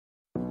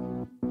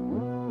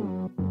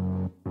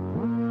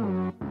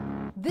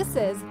This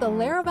is the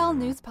Laravel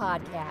News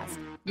Podcast,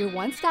 your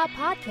one-stop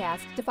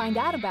podcast to find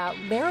out about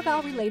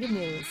Laravel-related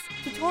news,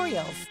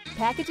 tutorials,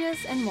 packages,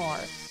 and more.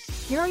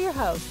 Here are your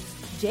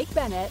hosts, Jake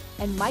Bennett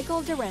and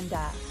Michael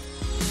Dorenda.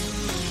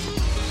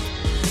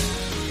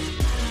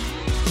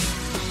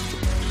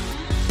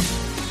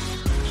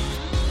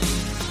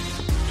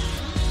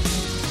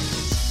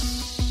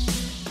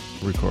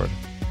 Record.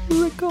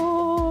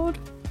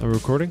 Are we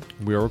recording?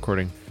 We are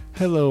recording.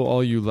 Hello,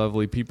 all you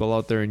lovely people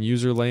out there in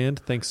user land.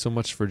 Thanks so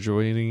much for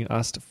joining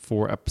us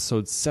for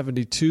episode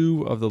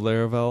 72 of the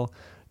Laravel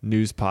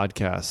News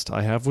Podcast.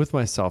 I have with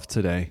myself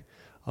today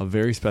a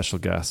very special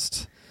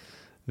guest,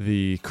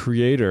 the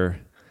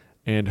creator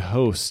and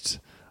host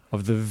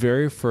of the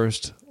very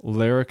first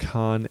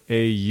Laracon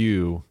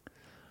AU,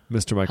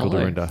 Mr. Michael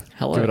Dorenda.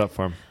 Hello. Give it up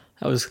for him.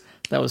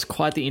 That was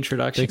quite the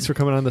introduction. Thanks for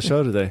coming on the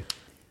show today.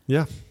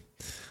 Yeah.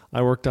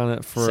 I worked on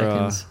it for...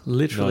 seconds.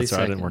 Literally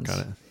seconds. I didn't work on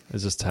it. It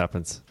just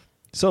happens.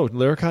 So,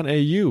 Laracon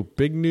AU,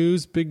 big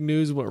news,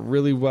 went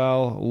really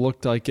well.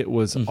 Looked like it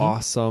was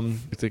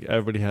awesome. I think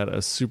everybody had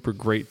a super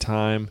great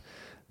time.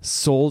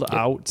 Sold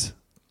out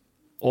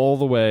all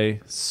the way,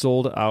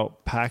 sold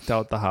out, packed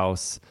out the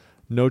house.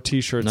 No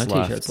t-shirts left.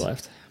 No t-shirts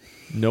left.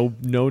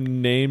 No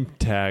name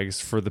tags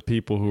for the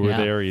people who were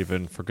there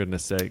even, for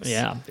goodness sakes.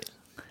 Yeah.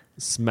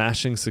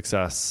 Smashing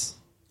success.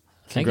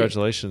 Thank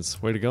Congratulations.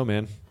 you. Way to go,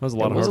 man. That was a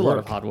lot of hard work. It was a lot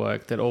of work. hard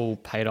work that all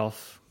paid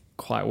off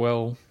quite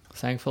well,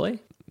 thankfully.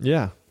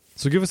 Yeah.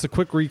 So give us a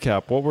quick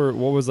recap. What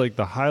was like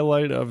the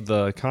highlight of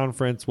the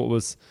conference?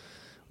 Let's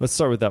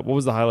start with that. What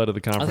was the highlight of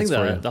the conference?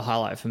 I think the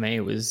highlight for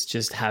me was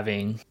just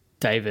having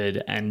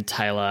David and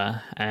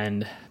Taylor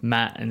and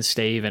Matt and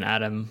Steve and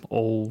Adam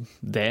all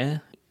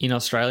there in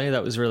Australia.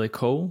 That was really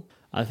cool.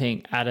 I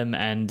think Adam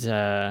and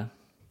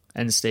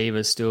Steve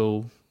are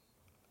still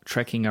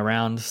trekking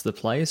around the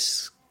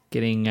place,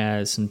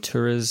 getting some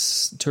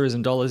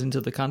tourism dollars into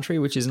the country,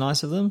 which is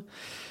nice of them.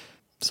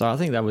 So I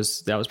think that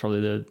was probably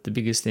the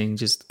biggest thing,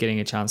 just getting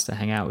a chance to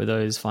hang out with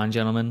those fine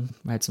gentlemen.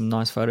 We had some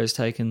nice photos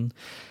taken.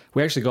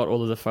 We actually got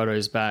all of the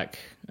photos back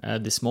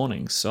this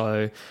morning,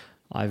 so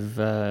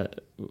I've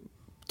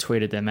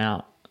tweeted them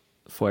out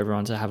for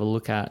everyone to have a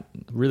look at.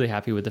 Really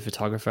happy with the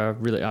photographer.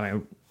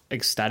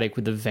 Ecstatic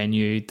with the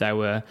venue. They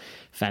were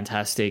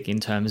fantastic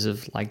in terms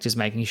of like just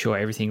making sure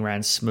everything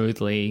ran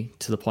smoothly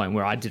to the point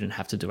where I didn't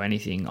have to do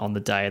anything on the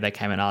day. They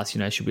came and asked,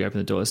 should we open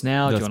the doors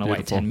now? Do you want to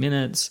wait 10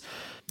 minutes?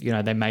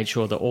 They made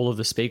sure that all of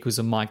the speakers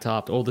are mic'd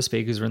up, all the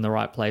speakers are in the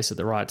right place at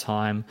the right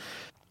time.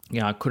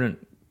 I couldn't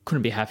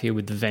be happier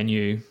with the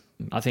venue.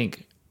 I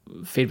think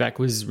feedback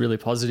was really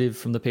positive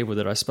from the people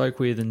that I spoke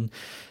with, and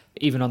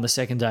even on the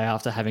second day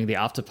after having the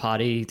after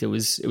party, it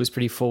was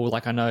pretty full.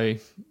 Like I know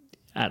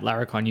at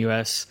Laracon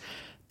US,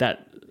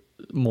 that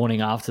morning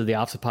after the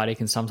after party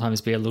can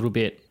sometimes be a little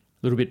bit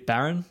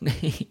barren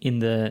in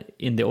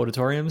the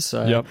auditorium.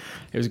 So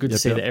it was good to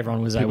see that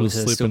everyone was able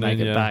to still make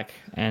it back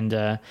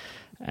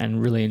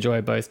and really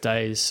enjoy both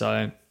days.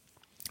 So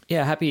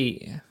yeah,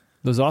 happy.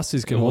 Those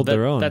Aussies can hold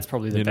their own. That's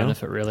probably the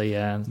benefit, really.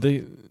 Yeah,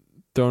 they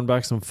throwing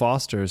back some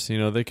Fosters.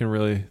 They can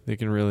really.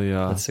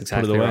 That's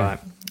exactly put it away. Right.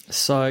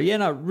 So yeah,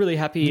 no, really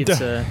happy.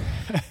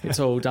 It's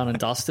all done and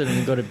dusted, and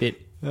we got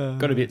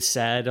a bit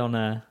sad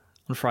on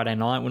Friday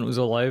night when it was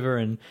all over,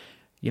 and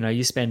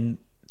you spend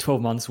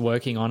 12 months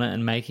working on it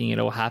and making it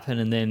all happen,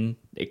 and then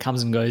it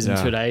comes and goes in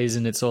 2 days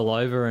and it's all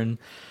over. And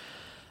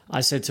I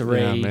said to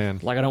Ree, I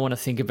don't want to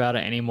think about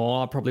it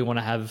anymore. I probably want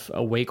to have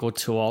a week or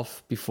two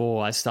off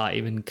before I start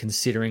even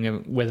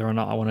considering whether or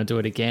not I want to do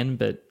it again.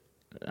 But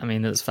I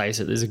mean, let's face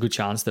it, there's a good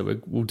chance that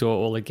we'll do it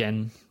all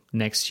again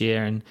next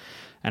year. And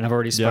I've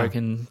already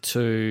spoken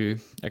to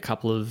a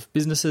couple of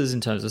businesses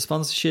in terms of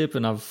sponsorship,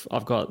 and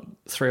I've got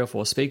 3 or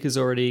 4 speakers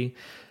already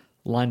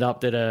lined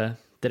up that are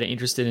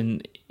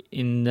interested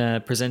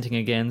in presenting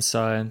again.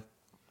 So,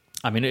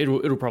 I mean,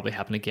 it'll probably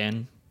happen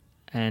again,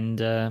 and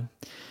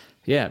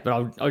but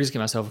I'll just give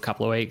myself a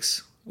couple of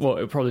weeks. Well,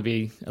 it'll probably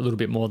be a little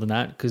bit more than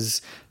that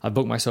because I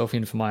booked myself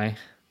in for my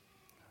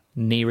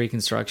knee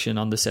reconstruction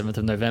on the 7th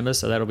of November,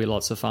 so that'll be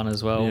lots of fun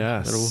as well.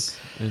 Yes,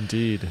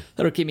 indeed.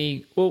 That'll keep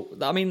me... Well,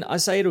 I mean, I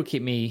say it'll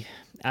keep me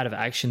out of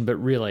action, but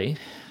really,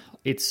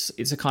 it's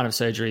a kind of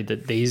surgery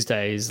that these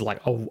days, like,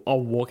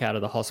 I'll walk out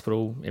of the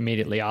hospital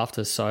immediately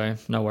after, so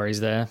no worries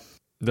there.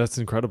 That's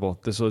incredible.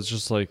 This was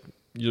just like,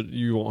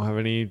 you won't have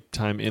any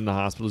time in the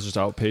hospital. It's just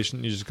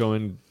outpatient. You just go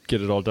in,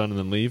 get it all done, and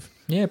then leave.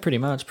 Yeah, pretty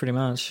much.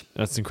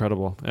 That's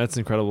incredible.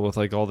 With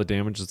like all the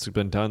damage that's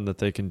been done that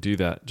they can do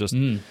that. Just...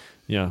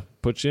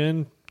 put you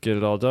in, get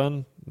it all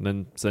done, and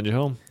then send you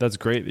home. That's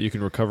great that you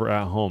can recover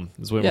at home.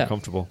 It's way more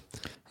comfortable.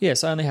 Yeah,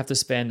 so I only have to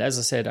spend, as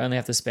I said,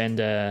 spend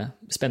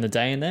the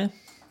day in there,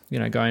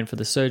 going for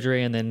the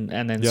surgery and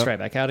then straight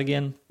back out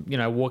again.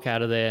 Walk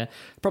out of there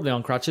probably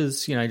on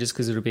crutches, just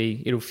because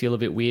it'll feel a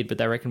bit weird. But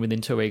they reckon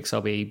within 2 weeks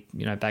I'll be,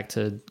 back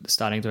to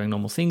starting doing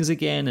normal things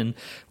again, and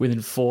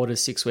within 4 to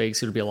 6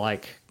 weeks it'll be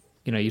like,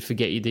 you'd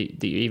forget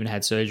that you even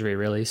had surgery,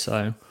 really.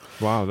 So.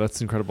 Wow, that's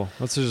incredible.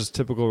 That's just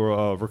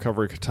typical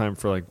recovery time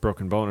for like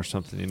broken bone or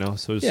something,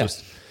 So it's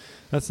just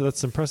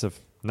that's impressive.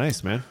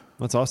 Nice, man.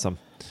 That's awesome.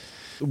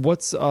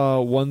 What's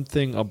one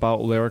thing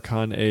about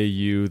Laracon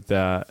AU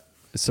that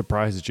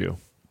surprised you?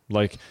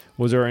 Like,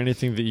 was there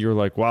anything that you're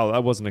like, wow, I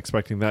wasn't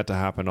expecting that to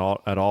happen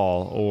at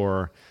all?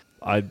 Or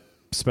I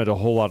spent a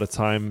whole lot of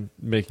time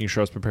making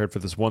sure I was prepared for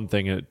this one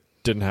thing and it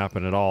didn't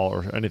happen at all,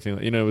 or anything,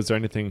 was there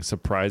anything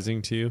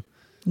surprising to you?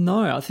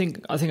 No, I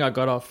think I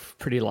got off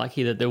pretty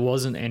lucky that there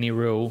wasn't any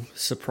real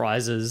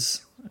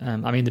surprises.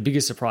 The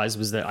biggest surprise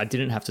was that I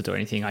didn't have to do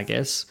anything, I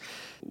guess.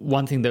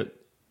 One thing that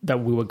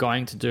we were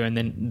going to do and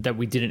then that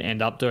we didn't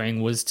end up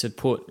doing was to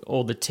put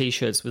all the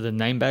T-shirts with the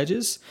name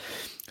badges.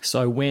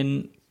 So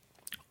when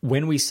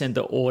we sent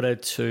the order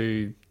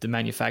to the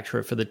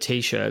manufacturer for the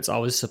T-shirts, I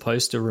was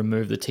supposed to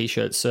remove the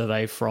T-shirt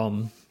survey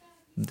from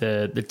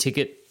the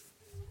ticket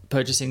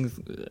purchasing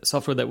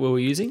software that we were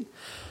using.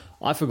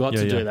 I forgot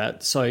to do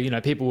that. So,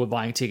 people were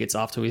buying tickets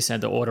after we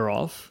sent the order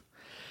off.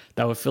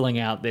 They were filling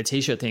out their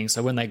T-shirt thing.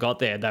 So when they got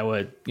there, they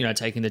were,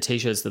 taking the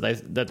T-shirts that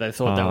they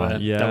thought they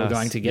were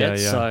going to get.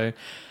 Yeah. So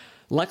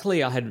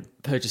luckily I had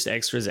purchased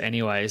extras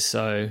anyway.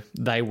 So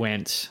they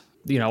went,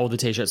 all the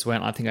T-shirts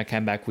went. I think I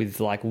came back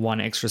with like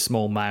one extra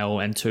small male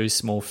and two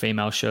small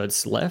female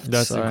shirts left.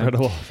 That's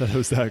incredible that it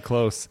was that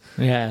close.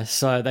 Yeah.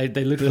 So they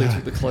literally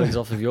took the clothes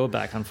off of your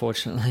back,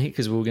 unfortunately,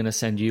 because we were going to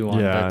send you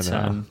one. Yeah,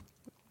 but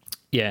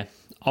yeah.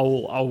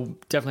 I'll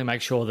definitely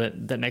make sure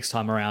that next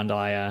time around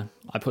I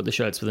put the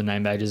shirts with the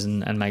name badges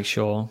and make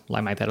sure,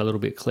 make that a little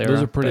bit clearer.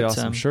 Those are pretty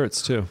awesome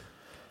shirts too.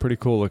 Pretty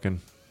cool looking.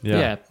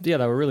 Yeah, they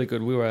were really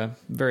good. We were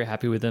very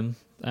happy with them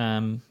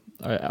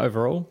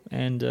overall,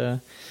 and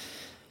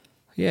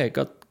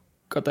got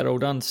that all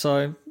done.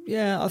 So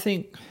yeah, I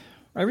think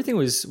everything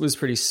was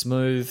pretty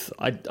smooth.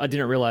 I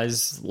didn't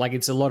realize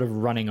it's a lot of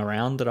running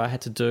around that I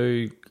had to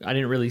do. I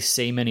didn't really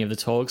see many of the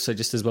talks, so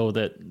just as well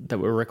that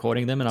we're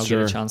recording them and I'll get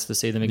a chance to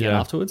see them again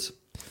afterwards.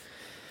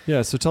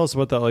 Yeah, so tell us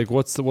about that.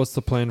 What's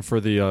the plan for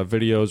the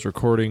videos,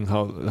 recording,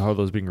 how are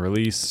those being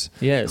released?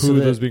 Yeah, who are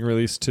those being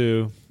released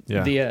to?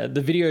 Yeah,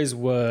 the videos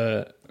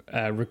were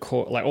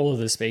all of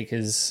the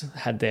speakers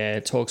had their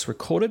talks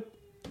recorded.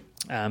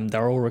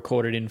 They're all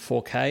recorded in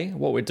 4K.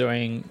 What we're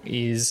doing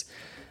is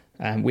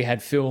we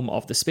had film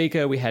of the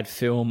speaker, we had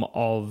film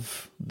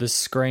of the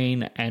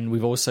screen, and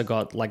we've also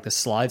got the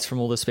slides from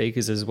all the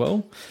speakers as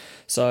well.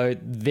 So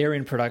they're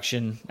in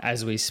production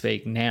as we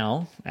speak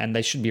now, and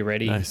they should be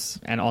ready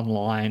and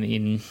online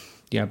in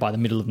by the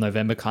middle of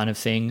November kind of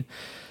thing.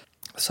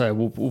 So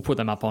we'll put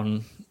them up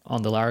on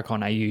the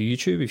Laracon AU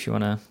YouTube if you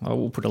want to.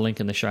 We'll put a link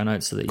in the show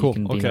notes so that you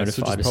can be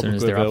notified as soon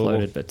as they're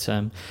uploaded. But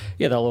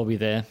they'll all be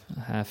there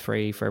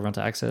free for everyone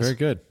to access. Very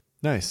good.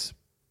 Nice.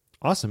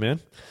 Awesome, man.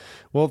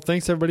 Well,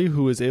 thanks everybody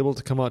who was able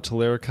to come out to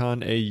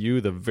Laracon AU,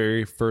 the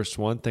very first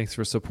one. Thanks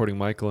for supporting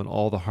Michael and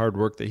all the hard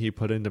work that he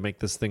put in to make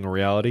this thing a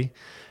reality.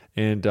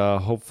 And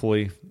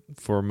hopefully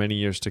for many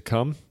years to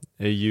come,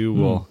 AU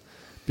will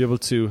be able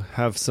to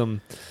have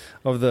some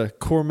of the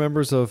core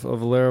members of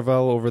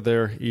Laravel over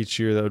there each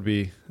year. That'd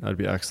be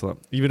excellent.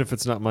 Even if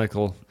it's not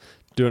Michael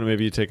doing it,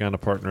 maybe you take on a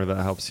partner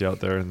that helps you out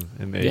there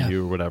in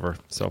AU or whatever.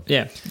 So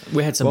yeah,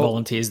 we had some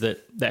volunteers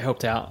that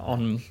helped out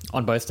on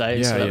both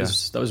days. Yeah,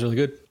 so that was really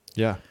good.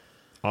 Yeah.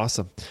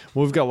 Awesome.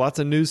 Well, we've got lots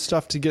of news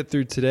stuff to get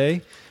through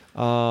today.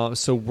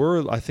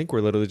 So I think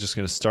we're literally just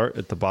going to start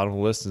at the bottom of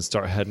the list and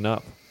start heading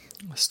up.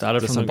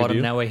 Started from the bottom,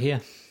 now we're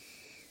here.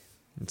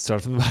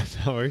 Started from the bottom,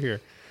 now we're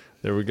here.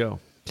 There we go.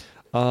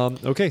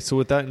 Okay, so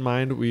with that in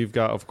mind, we've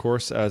got, of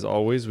course, as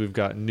always, we've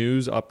got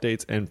news,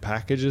 updates, and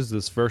packages.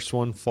 This first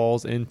one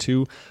falls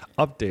into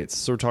updates.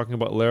 So we're talking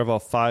about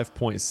Laravel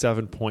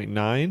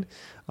 5.7.9.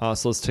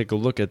 So let's take a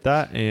look at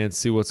that and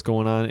see what's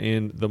going on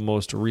in the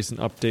most recent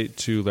update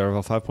to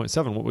Laravel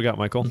 5.7. What we got,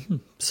 Michael? Mm-hmm.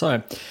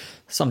 So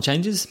some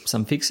changes,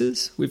 some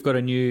fixes. We've got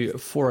a new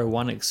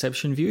 401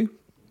 exception view.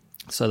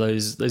 So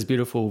those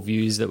beautiful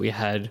views that we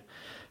had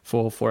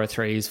for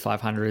 403s,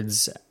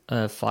 500s,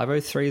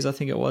 503s, I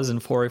think it was,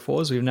 and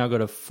 404s. We've now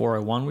got a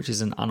 401, which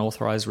is an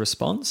unauthorized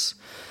response,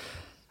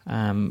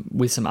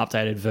 with some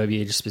updated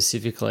verbiage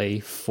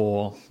specifically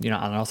for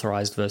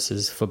unauthorized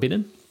versus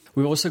forbidden.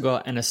 We've also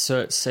got an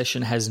assert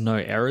session has no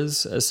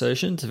errors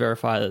assertion to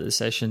verify that the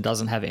session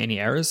doesn't have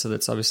any errors. So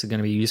that's obviously going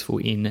to be useful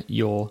in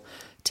your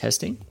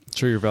testing.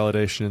 Sure, your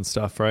validation and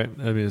stuff, right?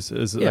 I mean,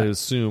 I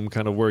assume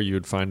kind of where you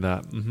would find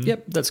that. Mm-hmm.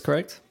 Yep, that's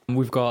correct.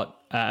 We've got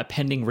a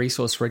pending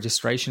resource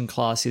registration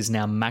class is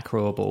now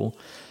macroable.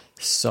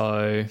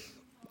 So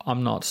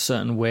I'm not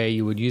certain where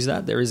you would use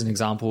that. There is an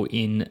example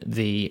in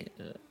the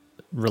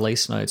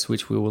release notes,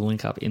 which we will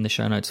link up in the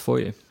show notes for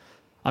you.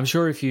 I'm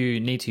sure if you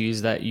need to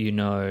use that, you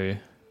know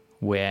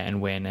where and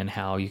when and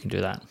how you can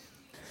do that.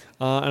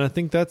 And I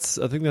think that's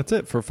it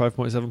for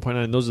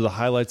 5.7.9. Those are the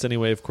highlights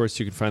anyway. Of course,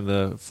 you can find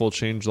the full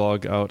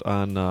changelog out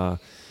on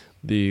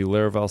the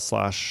Laravel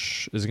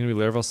 / is it going to be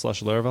Laravel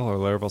 / Laravel or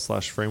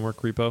Laravel /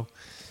 framework repo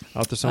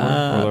out there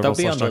somewhere? They'll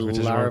be on the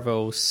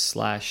Laravel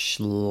 /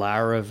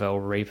 Laravel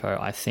repo,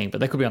 I think,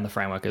 but they could be on the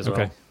framework as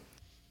well.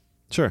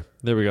 Sure.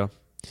 There we go.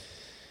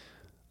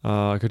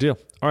 Good deal.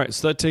 All right,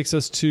 so that takes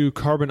us to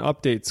Carbon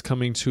updates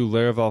coming to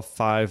Laravel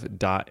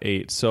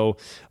 5.8. So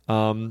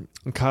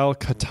Kyle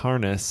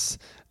Katarnis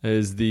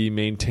is the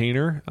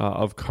maintainer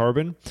of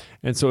Carbon.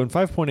 And so in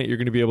 5.8, you're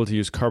going to be able to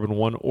use Carbon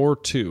 1 or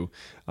 2.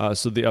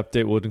 So the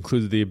update will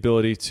include the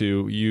ability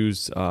to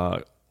use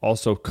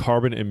also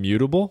Carbon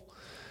Immutable,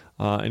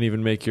 and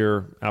even make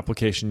your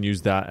application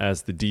use that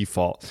as the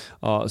default.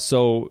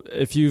 So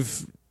if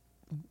you've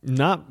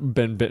not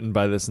been bitten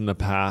by this in the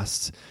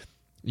past,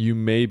 you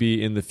may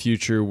be in the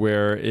future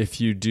where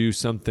if you do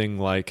something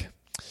like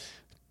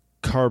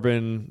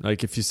Carbon,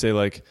 like if you say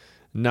like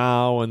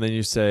now, and then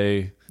you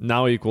say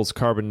now equals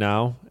Carbon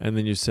now, and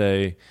then you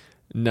say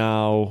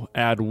now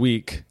add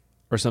week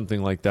or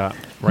something like that,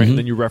 right? And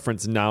then you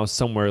reference now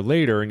somewhere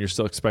later, and you're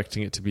still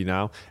expecting it to be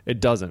now.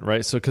 It doesn't,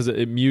 right? So because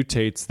it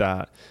mutates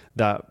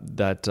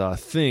that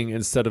thing,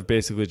 instead of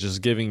basically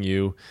just giving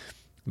you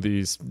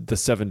the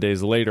 7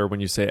 days later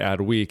when you say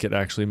add week, it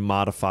actually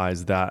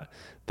modifies that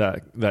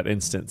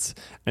instance.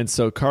 And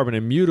so Carbon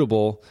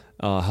Immutable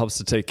helps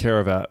to take care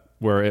of that,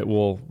 where it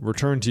will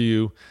return to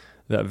you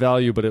that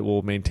value, but it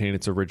will maintain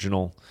its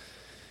original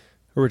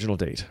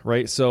date,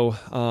 right? So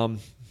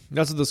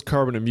that's what this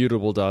Carbon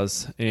Immutable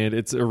does, and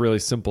it's a really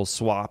simple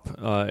swap.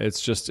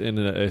 It's just in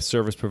a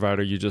service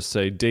provider, you just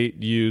say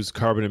date use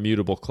Carbon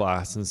Immutable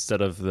class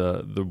instead of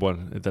the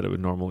one that it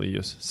would normally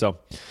use. So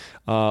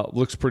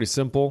looks pretty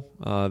simple.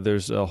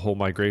 There's a whole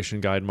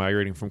migration guide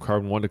migrating from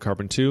Carbon 1 to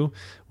Carbon 2,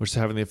 which is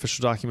having the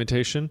official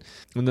documentation.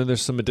 And then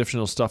there's some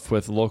additional stuff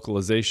with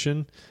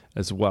localization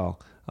as well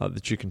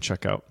that you can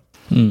check out.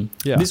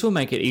 Yeah. This will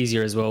make it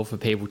easier as well for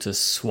people to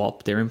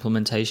swap their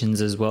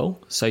implementations as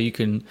well. So you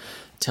can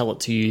tell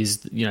it to use,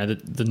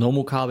 the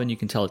normal Carbon. You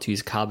can tell it to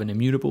use Carbon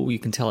Immutable. You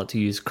can tell it to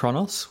use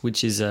Chronos,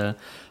 which is I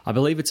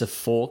believe it's a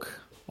fork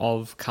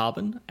of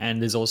Carbon,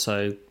 and there's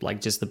also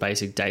like just the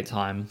basic date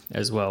time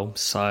as well.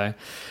 So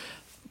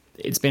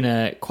it's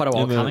been quite a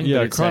while coming,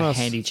 but it's Chronos, a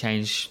handy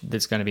change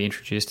that's going to be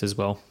introduced as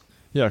well.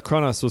 Yeah,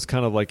 Chronos was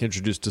kind of like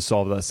introduced to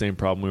solve that same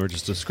problem we were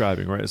just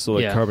describing, right? So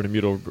like Carbon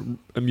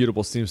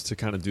Immutable seems to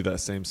kind of do that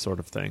same sort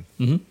of thing.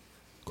 Mm-hmm.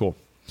 Cool.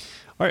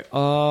 All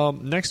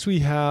right. Next we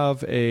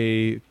have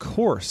a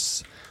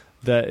course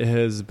that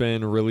has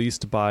been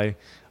released by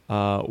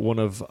one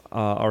of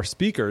our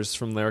speakers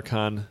from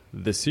Laracon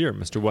this year,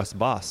 Mr. Wes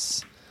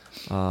Boss.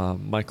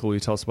 Michael, will you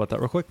tell us about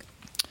that real quick?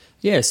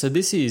 Yeah, so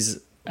this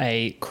is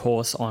a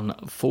course on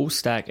full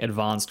stack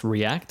advanced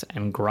React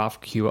and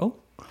GraphQL.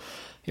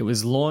 It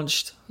was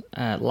launched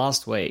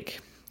last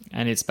week,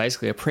 and it's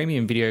basically a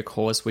premium video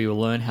course where you'll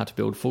learn how to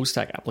build full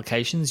stack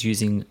applications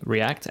using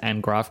React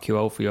and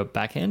GraphQL for your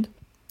backend.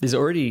 There's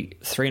already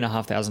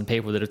 3,500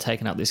 people that have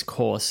taken up this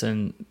course,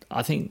 and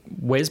I think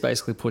Wes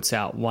basically puts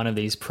out one of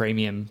these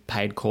premium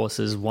paid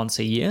courses once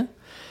a year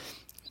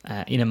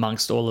in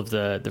amongst all of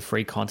the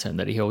free content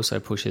that he also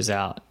pushes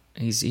out.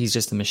 He's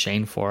just a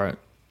machine for it.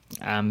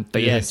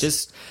 But yes.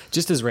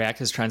 Just as React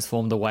has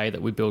transformed the way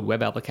that we build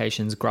web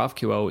applications,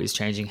 GraphQL is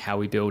changing how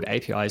we build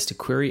APIs to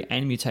query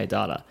and mutate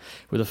data.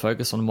 With a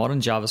focus on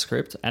modern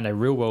JavaScript and a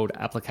real-world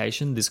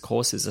application, this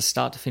course is a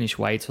start-to-finish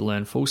way to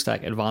learn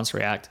full-stack advanced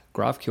React,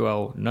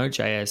 GraphQL,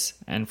 Node.js,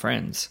 and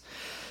friends.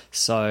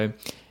 So,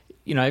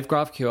 if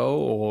GraphQL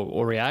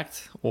or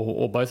React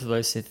or both of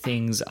those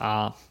things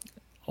are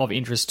of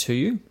interest to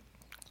you,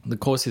 the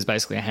course is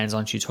basically a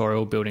hands-on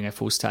tutorial building a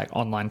full-stack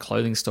online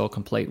clothing store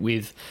complete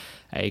with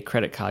a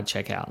credit card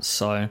checkout.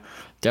 So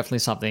definitely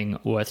something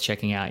worth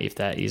checking out if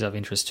that is of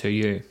interest to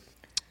you.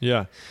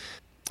 Yeah.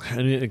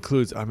 And it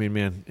includes,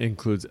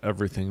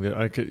 everything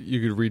that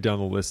you could read down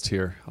the list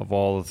here of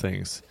all the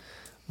things.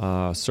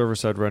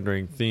 Server-side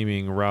rendering,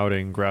 theming,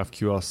 routing,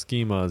 GraphQL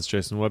schemas,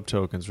 JSON Web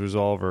Tokens,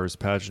 resolvers,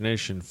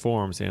 pagination,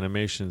 forms,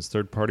 animations,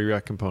 third-party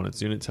React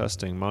components, unit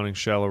testing, mounting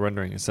shallow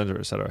rendering, etc.,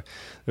 etc.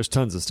 There's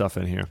tons of stuff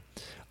in here.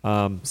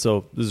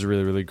 So this is a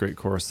really, really great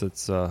course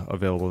that's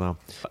available now.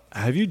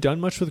 Have you done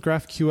much with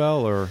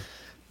GraphQL or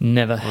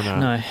never? Or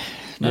not?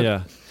 No.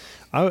 Yeah,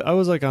 I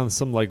was like on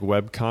some like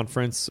web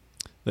conference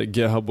that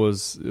GitHub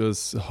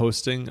was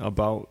hosting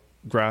about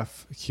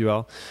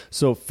GraphQL.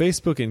 So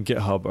Facebook and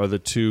GitHub are the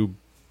two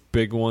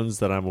big ones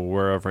that I'm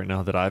aware of right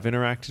now that I've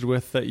interacted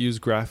with that use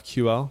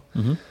GraphQL.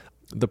 Mm-hmm.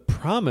 The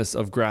promise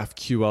of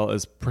GraphQL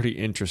is pretty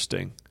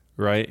interesting,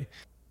 right?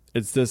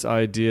 It's this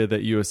idea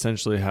that you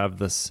essentially have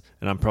this,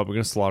 and I'm probably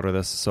going to slaughter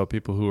this, so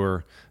people who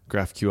are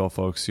GraphQL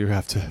folks, you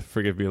have to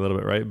forgive me a little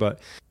bit, right? But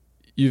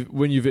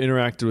when you've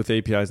interacted with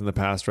APIs in the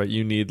past, right,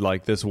 you need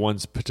like this one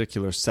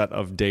particular set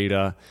of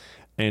data.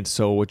 And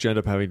so what you end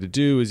up having to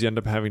do is you end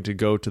up having to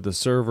go to the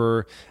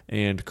server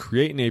and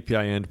create an API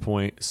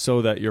endpoint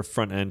so that your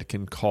front end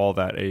can call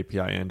that API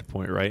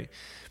endpoint, right?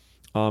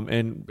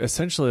 And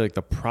essentially like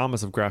the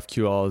promise of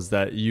GraphQL is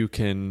that you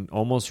can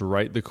almost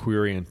write the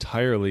query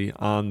entirely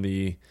on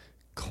the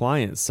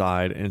client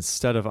side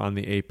instead of on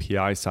the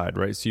API side,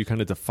 right? So you kind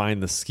of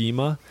define the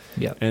schema,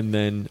 and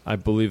then I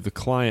believe the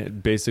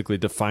client basically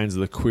defines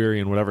the query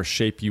in whatever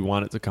shape you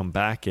want it to come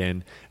back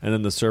in, and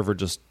then the server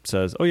just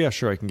says, oh yeah,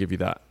 sure, I can give you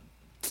that.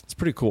 It's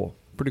pretty cool.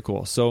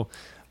 So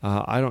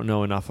I don't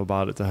know enough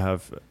about it to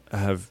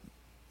have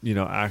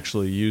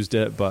actually used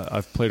it, but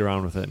I've played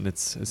around with it, and it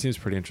seems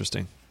pretty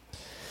interesting.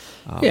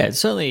 It's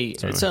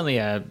certainly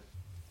a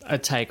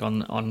take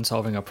on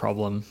solving a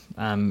problem,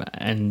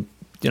 and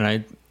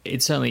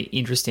it's certainly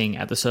interesting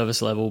at the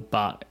service level,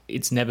 but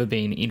it's never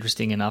been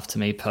interesting enough to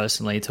me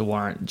personally to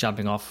warrant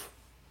jumping off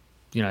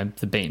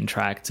the beaten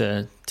track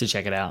to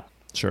check it out.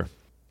 Sure,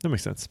 that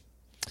makes sense.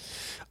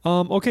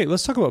 Okay,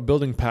 let's talk about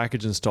building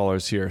package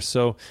installers here.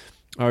 So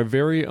our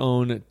very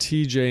own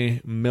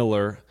TJ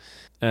Miller,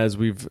 as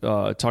we've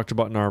talked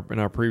about in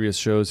our previous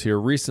shows here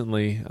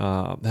recently,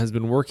 has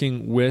been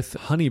working with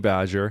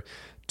Honeybadger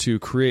to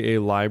create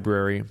a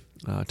library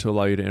to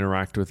allow you to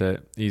interact with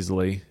it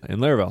easily in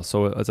Laravel.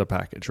 So it's a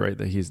package, right,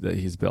 that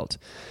he's built.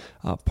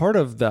 Part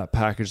of that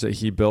package that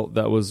he built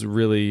that was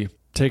really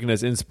taken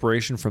as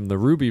inspiration from the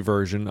Ruby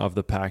version of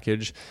the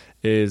package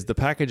is the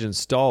package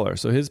installer.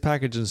 So his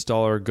package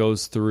installer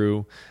goes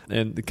through,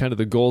 and kind of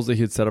the goals that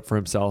he had set up for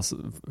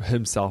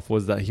himself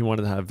was that he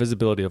wanted to have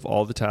visibility of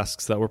all the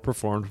tasks that were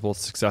performed, both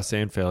success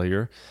and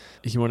failure.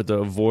 He wanted to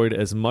avoid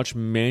as much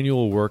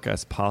manual work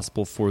as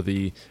possible for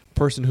the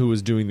person who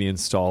was doing the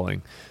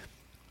installing.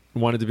 He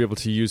wanted to be able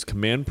to use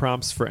command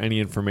prompts for any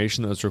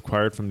information that was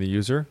required from the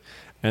user.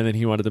 And then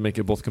he wanted to make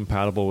it both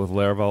compatible with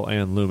Laravel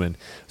and Lumen.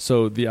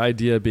 So the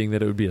idea being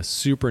that it would be a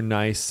super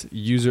nice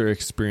user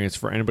experience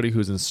for anybody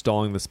who's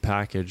installing this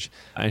package.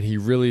 And he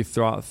really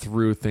thought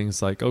through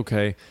things like,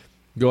 okay,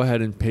 go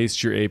ahead and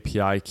paste your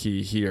API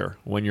key here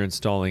when you're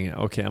installing it.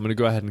 Okay, I'm going to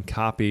go ahead and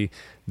copy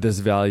this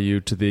value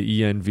to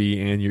the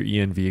env and your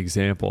env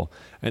example.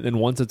 And then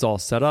once it's all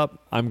set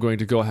up, I'm going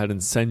to go ahead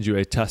and send you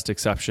a test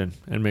exception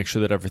and make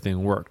sure that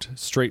everything worked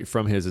straight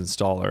from his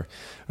installer.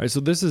 All right,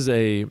 so this is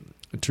a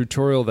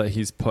tutorial that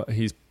he's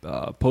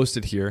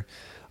posted here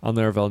on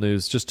Laravel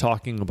News, just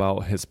talking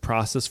about his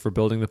process for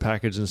building the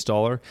package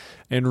installer,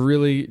 and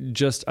really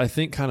just, I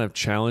think, kind of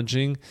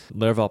challenging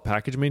Laravel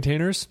package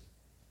maintainers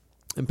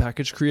and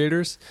package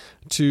creators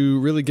to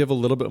really give a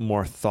little bit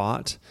more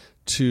thought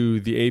to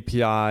the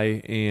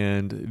API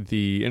and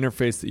the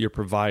interface that you're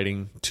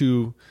providing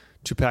to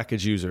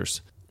package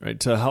users, right?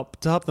 To help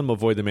them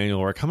avoid the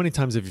manual work. How many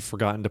times have you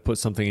forgotten to put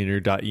something in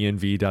your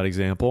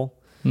 .env.example?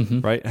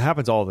 Mm-hmm. Right? It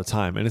happens all the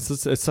time, and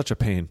it's such a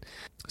pain.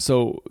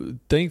 So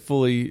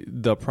thankfully,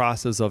 the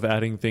process of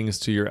adding things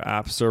to your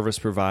app service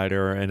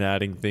provider and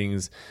adding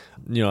things,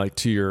 like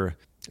to your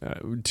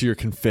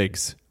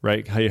configs,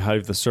 right? How you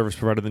have the service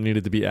provider that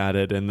needed to be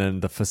added, and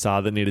then the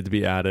facade that needed to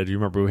be added. You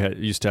remember we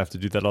used to have to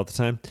do that all the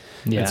time?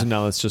 Yeah. And so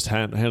now it's just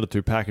handled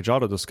through package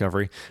auto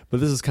discovery. But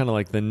this is kind of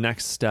like the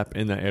next step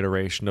in that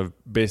iteration of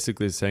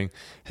basically saying,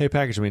 hey,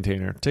 package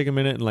maintainer, take a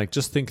minute and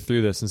just think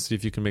through this and see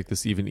if you can make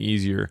this even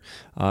easier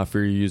for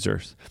your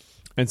users.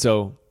 And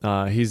so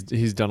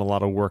he's done a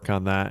lot of work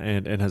on that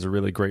and has a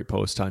really great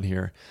post on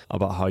here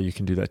about how you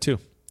can do that too.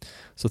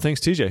 So thanks,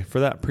 TJ, for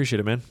that.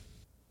 Appreciate it, man.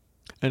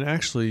 And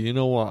actually, you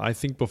know what? I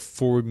think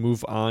before we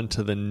move on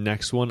to the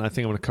next one, I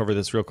think I'm going to cover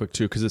this real quick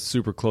too, because it's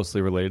super closely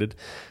related.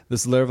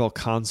 This Laravel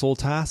console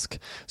task.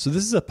 So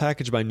this is a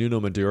package by Nuno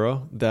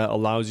Maduro that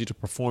allows you to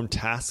perform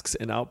tasks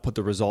and output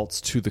the results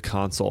to the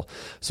console.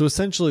 So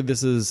essentially,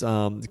 this is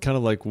kind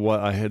of like what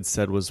I had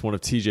said was one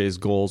of TJ's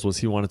goals, was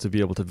he wanted to be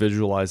able to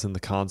visualize in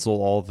the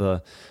console all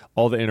the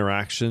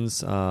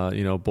interactions,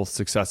 both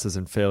successes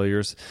and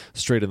failures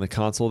straight in the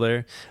console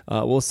there.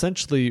 Well,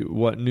 essentially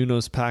what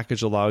Nuno's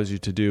package allows you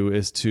to do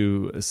is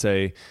to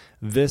say,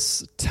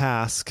 this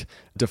task,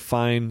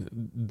 define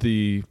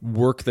the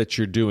work that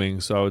you're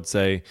doing. So I would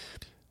say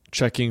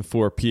checking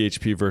for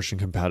PHP version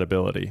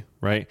compatibility,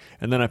 right?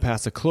 And then I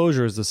pass a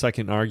closure as the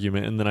second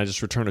argument, and then I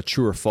just return a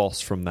true or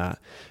false from that.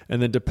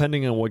 And then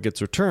depending on what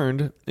gets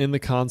returned in the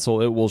console,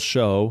 it will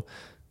show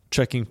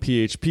checking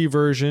PHP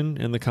version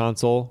in the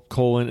console,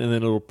 and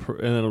then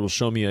it'll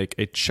show me like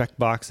a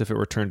checkbox if it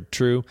returned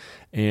true,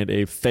 and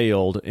a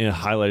failed and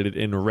highlighted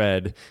in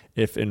red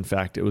if in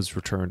fact it was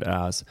returned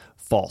as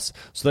false.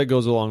 So that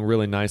goes along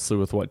really nicely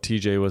with what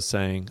TJ was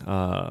saying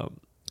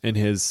in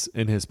his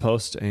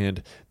post,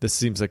 and this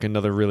seems like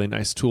another really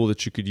nice tool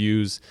that you could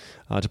use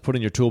to put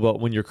in your tool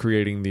belt when you're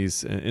creating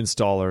these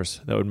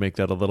installers. That would make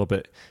that a little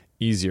bit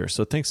easier.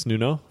 So thanks,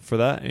 Nuno, for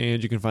that,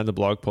 and you can find the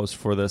blog post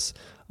for this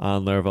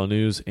on Laravel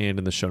News and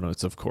in the show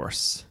notes, of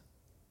course.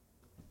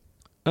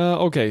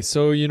 Okay,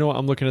 so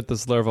I'm looking at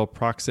this Laravel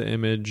Proxy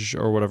image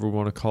or whatever we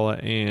want to call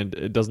it, and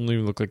it doesn't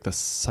even look like the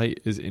site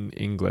is in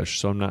English,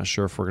 so I'm not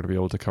sure if we're going to be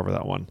able to cover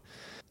that one.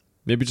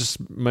 Maybe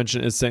just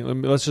mention it's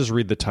saying, let's just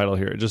read the title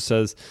here. It just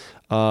says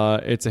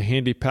it's a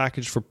handy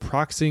package for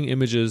proxying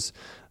images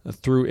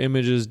through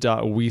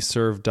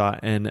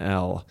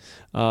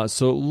images.weserve.nl.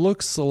 So it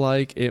looks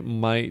like it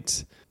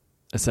might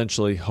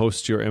essentially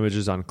host your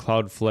images on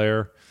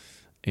Cloudflare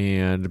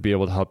and be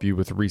able to help you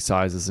with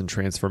resizes and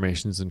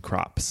transformations and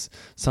crops.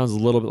 Sounds a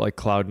little bit like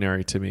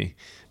Cloudinary to me.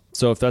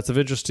 So if that's of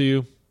interest to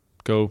you,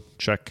 go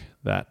check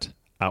that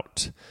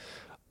out.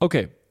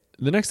 Okay,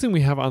 the next thing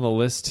we have on the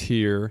list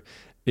here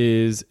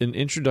is an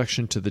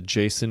introduction to the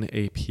JSON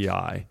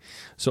API.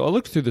 So I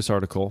looked through this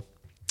article,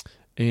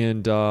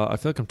 And I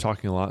feel like I'm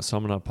talking a lot, so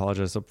I'm going to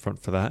apologize up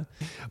front for that.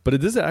 But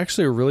it is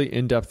actually a really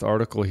in-depth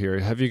article here.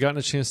 Have you gotten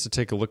a chance to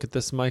take a look at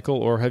this, Michael,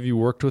 or have you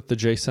worked with the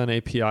JSON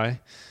API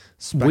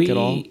spec at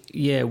all?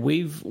 Yeah,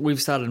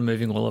 we've started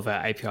moving all of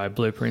our API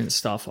blueprint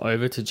stuff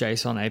over to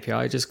JSON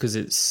API just because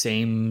it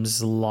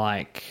seems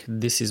like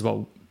this is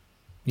what,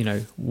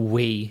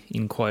 we,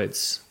 in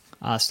quotes,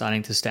 are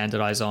starting to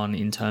standardize on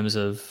in terms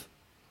of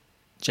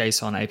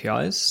JSON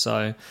APIs.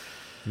 So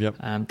yep.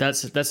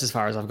 That's as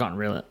far as I've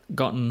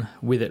gotten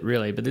with it,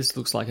 really. But this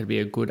looks like it'd be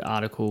a good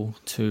article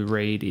to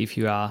read if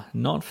you are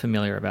not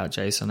familiar about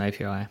JSON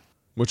API.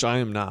 Which I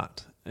am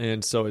not.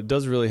 And so it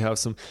does really have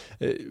some...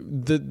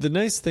 The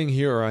nice thing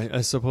here, or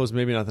I suppose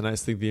maybe not the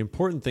nice thing, the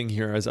important thing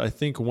here is I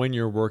think when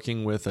you're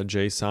working with a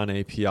JSON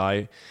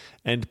API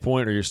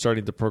endpoint or you're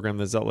starting to program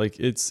this out,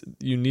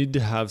 you need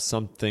to have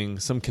some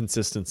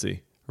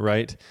consistency,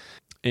 right?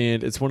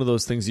 And it's one of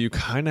those things you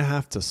kind of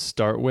have to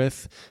start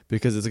with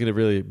because it's going to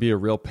really be a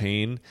real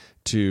pain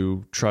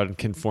to try to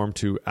conform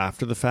to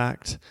after the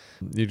fact.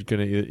 You're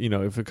going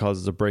to, if it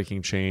causes a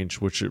breaking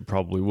change, which it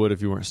probably would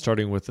if you weren't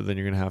starting with it, then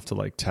you're going to have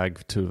to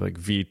tag to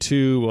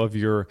V2 of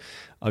your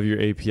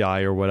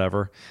API or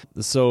whatever.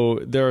 So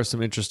there are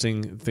some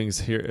interesting things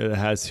here it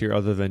has here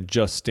other than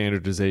just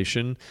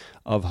standardization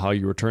of how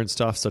you return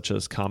stuff, such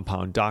as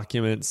compound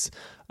documents,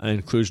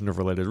 inclusion of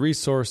related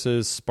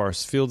resources,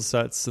 sparse field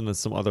sets, and then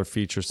some other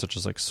features such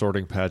as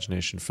sorting,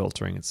 pagination,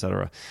 filtering,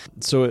 etc.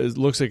 So it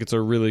looks like it's a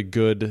really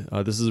good,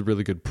 this is a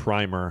really good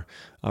primer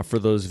for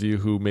those of you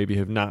who maybe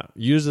have not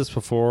used this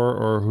before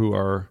or who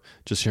are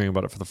just hearing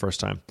about it for the first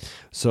time.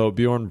 So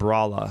Bjorn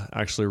Brala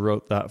actually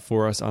wrote that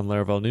for us on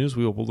Laravel News.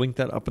 We will link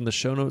that up in the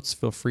show notes.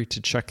 Feel free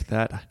to check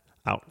that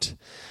out.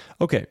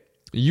 Okay.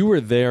 You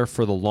were there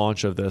for the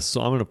launch of this,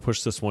 so I'm going to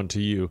push this one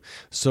to you.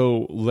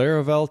 So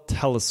Laravel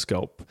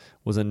Telescope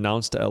was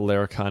announced at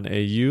Laracon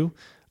AU.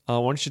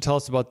 Why don't you tell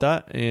us about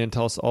that and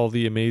tell us all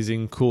the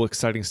amazing, cool,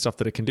 exciting stuff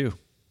that it can do?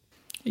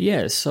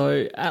 Yeah,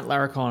 so at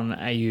Laracon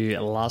AU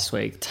last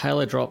week,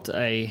 Taylor dropped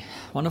a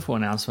wonderful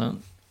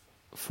announcement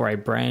for a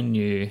brand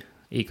new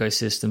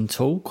ecosystem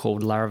tool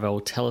called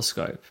Laravel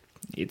Telescope.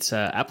 It's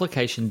an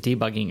application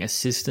debugging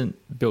assistant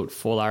built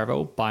for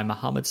Laravel by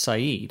Mohammed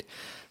Saeed,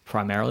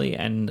 primarily,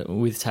 and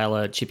with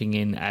Taylor chipping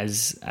in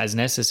as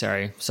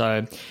necessary.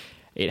 So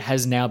it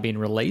has now been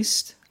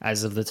released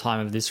as of the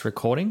time of this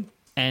recording.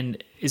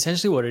 And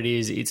essentially what it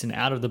is, it's an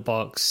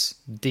out-of-the-box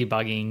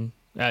debugging...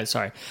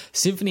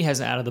 Symfony has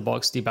an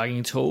out-of-the-box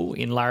debugging tool.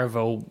 In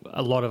Laravel,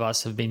 a lot of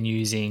us have been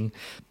using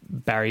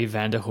Barry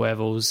van der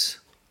Heuvel's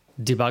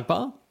debug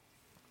bar.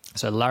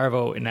 So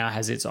Laravel now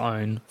has its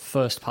own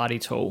first-party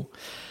tool.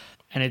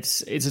 And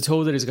it's a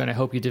tool that is going to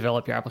help you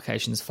develop your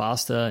applications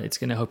faster. It's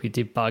going to help you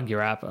debug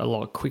your app a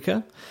lot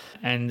quicker.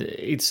 And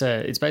it's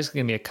basically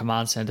going to be a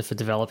command center for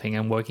developing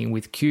and working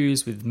with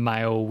queues, with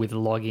mail, with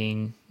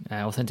logging,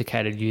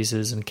 authenticated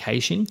users, and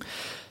caching.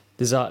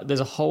 There's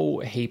a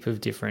whole heap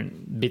of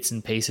different bits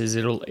and pieces.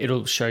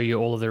 It'll show you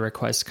all of the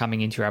requests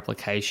coming into your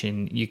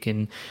application. You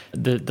can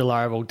the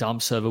Laravel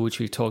dump server, which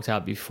we've talked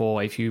about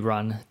before. If you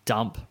run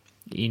dump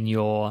in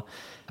your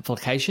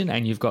application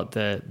and you've got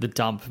the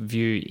dump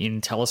view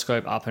in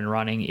Telescope up and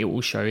running, it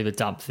will show you the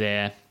dump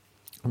there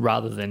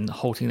rather than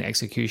halting the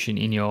execution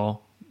in your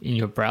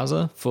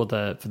browser for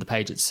the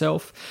page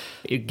itself.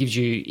 It gives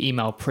you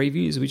email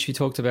previews, which we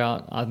talked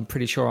about, I'm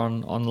pretty sure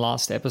on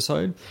last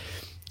episode.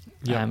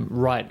 Yeah.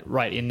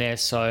 Right in there.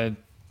 So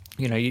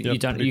you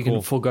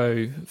can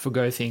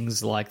forgo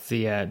things like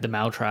the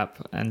mail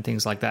trap and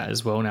things like that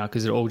as well now,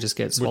 because it all just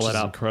gets swallowed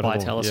up by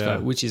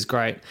Telescope, which is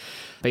great.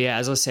 But yeah,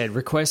 as I said,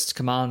 requests,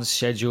 commands,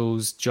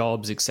 schedules,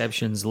 jobs,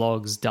 exceptions,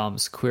 logs,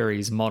 dumps,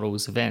 queries,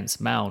 models, events,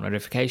 mail,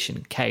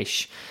 notification,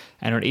 cache,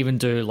 and it'll even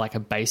do a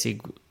basic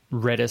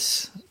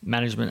Redis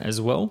management as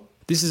well.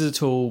 This is a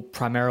tool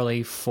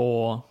primarily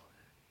for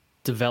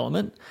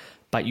development,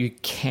 but you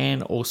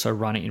can also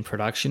run it in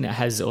production. It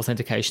has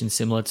authentication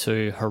similar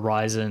to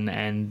Horizon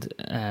and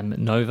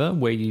Nova,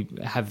 where you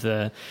have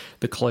the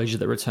closure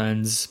that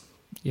returns,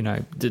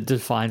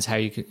 defines how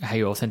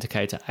you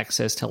authenticate to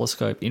access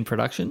Telescope in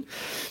production.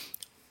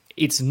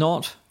 It's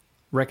not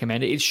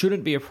recommended. It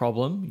shouldn't be a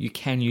problem. You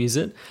can use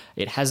it.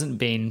 It hasn't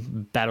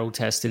been battle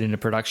tested in a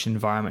production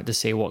environment to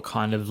see what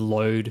kind of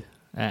load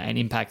and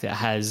impact it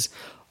has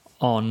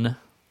on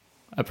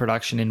a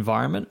production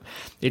environment.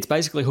 It's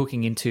basically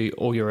hooking into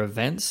all your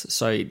events,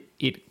 so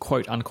it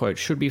quote unquote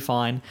should be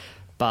fine,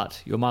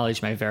 but your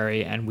mileage may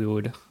vary, and we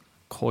would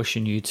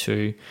caution you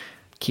to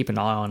keep an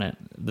eye on it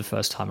the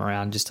first time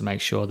around just to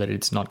make sure that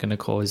it's not going to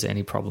cause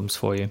any problems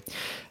for you.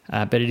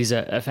 But it is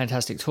a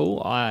fantastic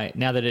tool.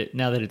 Now that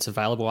it's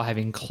available, I have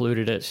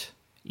included it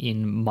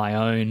in my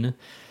own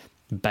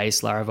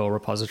base Laravel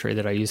repository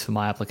that I use for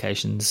my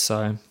applications.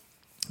 So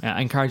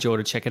I encourage you all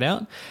to check it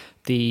out.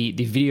 The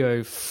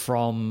video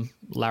from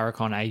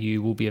Laracon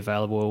AU will be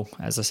available,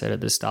 as I said, at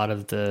the start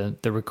of the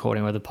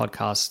recording or the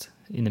podcast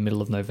in the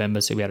middle of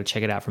November, so you'll be able to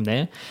check it out from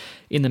there.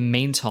 In the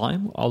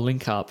meantime, I'll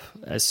link up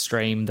a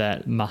stream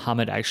that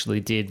Mohammed actually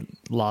did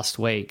last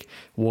week,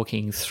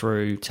 walking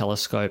through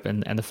Telescope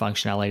and the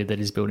functionality that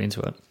is built into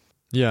it.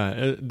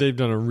 Yeah, they've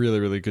done a really,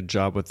 really good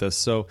job with this.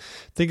 So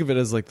think of it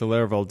as like the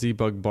Laravel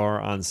debug bar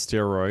on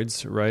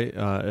steroids, right?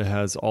 It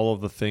has all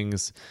of the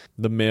things.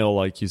 The mail,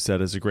 like you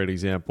said, is a great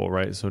example,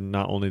 right? So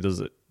not only does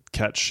it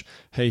catch,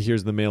 hey,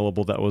 here's the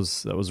mailable that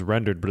was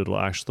rendered, but it'll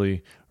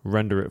actually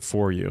render it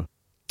for you.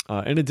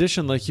 In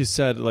addition, like you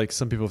said, like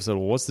some people have said,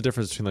 well, what's the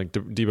difference between like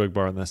debug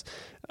bar and this?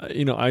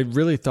 I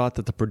really thought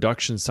that the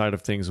production side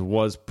of things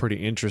was pretty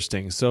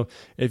interesting. So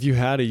if you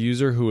had a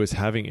user who is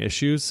having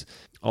issues,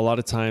 a lot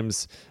of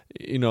times,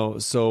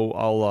 so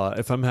I'll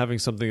if I'm having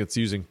something that's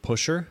using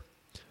Pusher,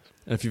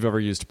 if you've ever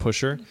used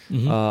Pusher,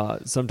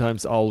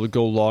 sometimes I'll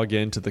go log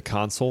into the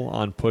console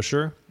on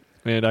Pusher,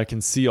 and I can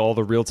see all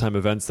the real-time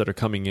events that are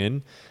coming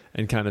in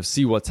and kind of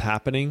see what's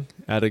happening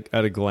at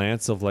a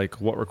glance of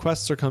like what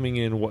requests are coming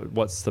in,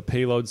 what's the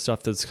payload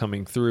stuff that's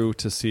coming through,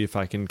 to see if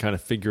I can kind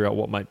of figure out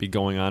what might be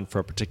going on for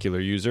a particular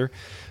user,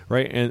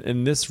 right?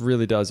 And this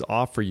really does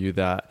offer you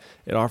that.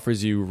 It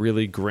offers you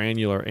really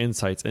granular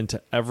insights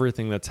into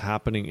everything that's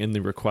happening in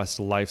the request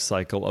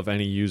lifecycle of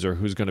any user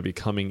who's going to be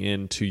coming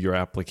into your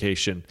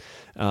application.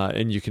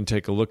 And you can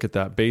take a look at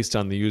that based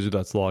on the user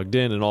that's logged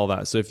in and all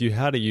that. So if you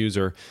had a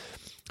user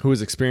who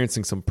is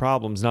experiencing some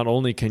problems, not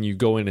only can you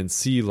go in and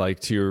see like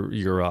to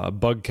your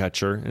bug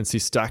catcher and see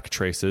stack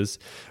traces,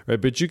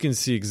 right? But you can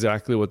see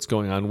exactly what's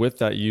going on with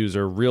that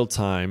user real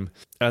time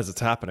as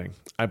it's happening.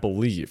 I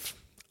believe.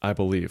 You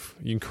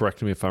can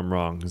correct me if I'm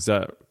wrong. Is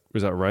that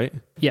right?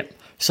 Yep.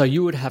 So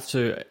you would have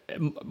to.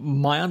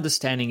 My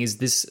understanding is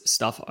this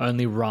stuff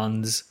only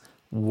runs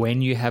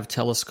when you have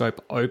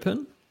Telescope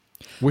open,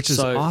 which is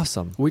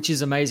awesome. Which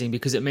is amazing,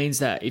 because it means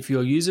that if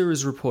your user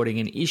is reporting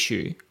an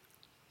issue,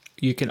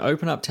 you can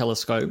open up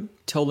Telescope,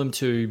 tell them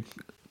to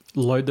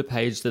load the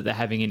page that they're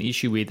having an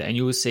issue with, and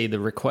you will see the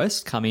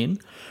request come in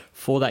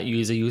for that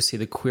user. You'll see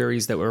the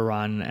queries that were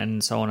run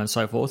and so on and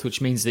so forth, which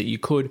means that you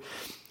could,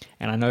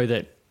 and I know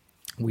that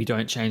we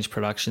don't change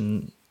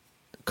production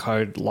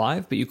code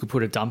live, but you could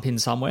put a dump in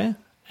somewhere.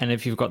 And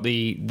if you've got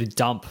the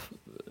dump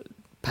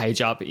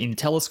page up in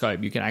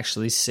Telescope, you can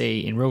actually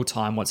see in real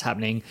time what's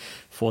happening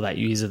for that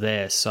user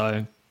there.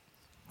 So,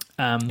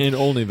 and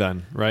only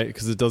then, right?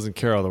 Because it doesn't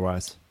care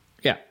otherwise.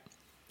 Yeah.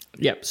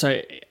 Yep.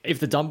 So if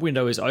the dump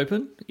window is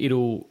open,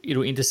 it'll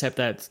intercept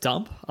that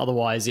dump.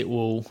 Otherwise, it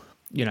will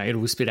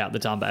spit out the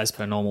dump as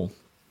per normal.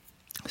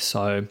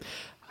 So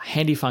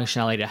handy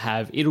functionality to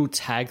have. It'll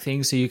tag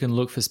things so you can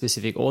look for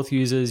specific auth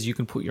users. You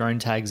can put your own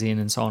tags in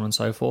and so on and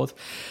so forth.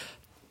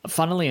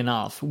 Funnily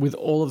enough, with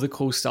all of the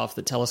cool stuff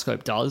that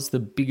Telescope does, the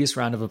biggest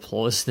round of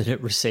applause that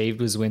it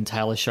received was when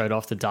Taylor showed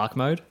off the dark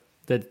mode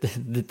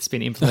that's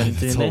been implemented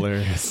That's in there.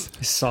 hilarious.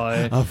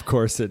 So of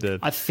course it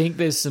did. I think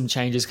there's some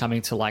changes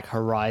coming to like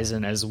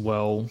Horizon as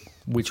well,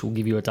 which will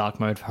give you a dark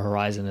mode for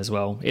Horizon as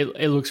well.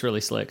 It looks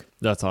really slick.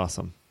 That's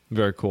awesome.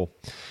 Very cool.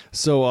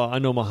 So I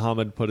know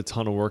Mohammed put a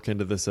ton of work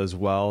into this as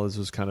well. This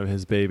was kind of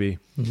his baby.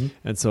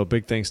 And so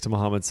big thanks to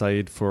Mohammed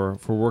Saeed for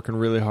working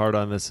really hard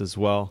on this as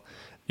well.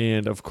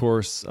 And of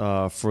course,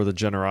 for the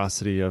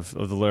generosity of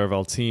the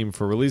Laravel team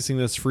for releasing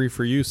this free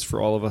for use for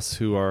all of us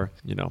who are,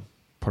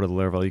 part of the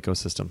Laravel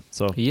ecosystem.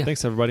 So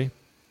Thanks, everybody.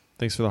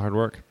 Thanks for the hard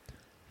work.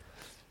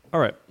 All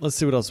right, let's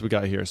see what else we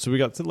got here. So we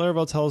got the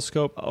Laravel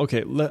Telescope.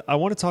 Okay, I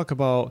want to talk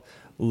about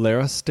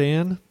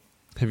Larastan.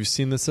 Have you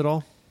seen this at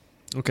all?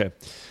 Okay.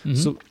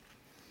 So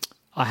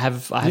I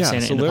have seen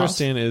it in the past.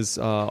 Larastan is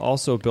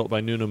also built by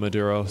Nuno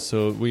Maduro.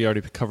 So we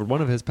already covered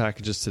one of his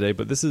packages today,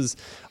 but this is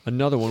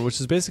another one, which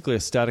is basically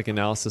a static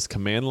analysis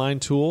command line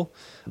tool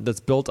that's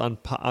built on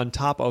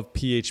top of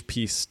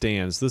PHP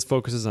stands. This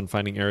focuses on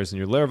finding errors in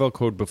your Laravel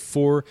code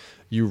before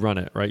you run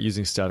it, right,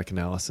 using static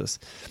analysis.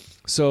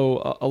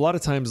 So a lot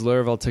of times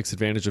Laravel takes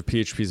advantage of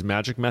PHP's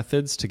magic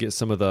methods to get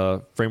some of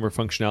the framework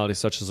functionality,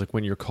 such as like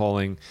when you're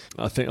calling,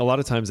 a lot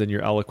of times in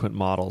your eloquent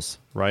models,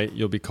 right?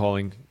 You'll be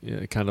calling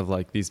kind of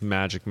like these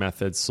magic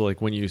methods. So like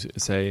when you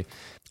say,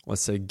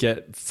 let's say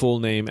get full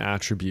name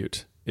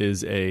attribute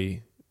is a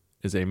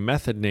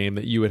method name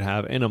that you would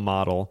have in a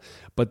model,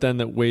 but then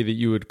the way that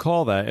you would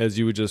call that is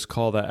you would just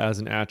call that as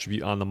an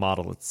attribute on the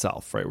model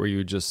itself, right? Where you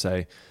would just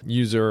say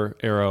user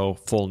arrow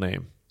full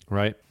name,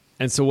 right?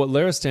 And so what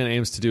Larastan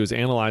aims to do is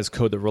analyze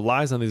code that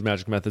relies on these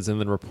magic methods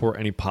and then report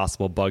any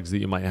possible bugs that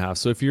you might have.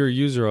 So if you're a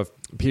user of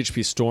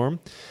PHP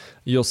Storm,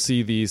 you'll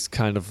see these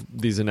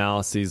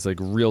analyses like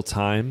real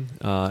time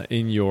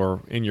in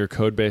your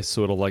code base.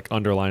 So it'll like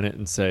underline it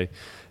and say,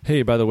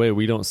 hey, by the way,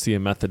 we don't see a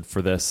method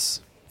for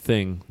this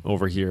thing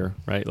over here,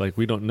 right? Like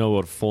we don't know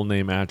a full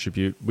name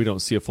attribute. We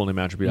don't see a full name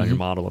attribute on your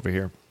model over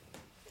here.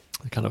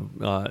 It kind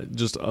of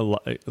just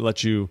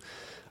let you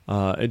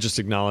It just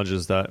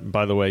acknowledges that,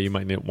 by the way, you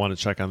might want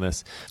to check on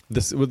this.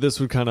 This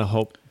would kind of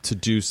hope to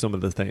do some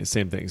of the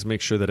same things, make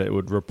sure that it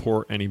would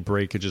report any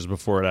breakages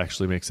before it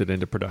actually makes it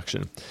into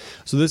production.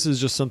 So this is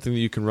just something that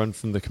you can run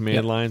from the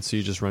command line. So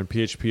you just run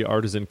PHP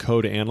artisan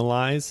code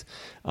analyze.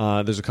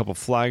 There's a couple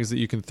flags that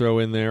you can throw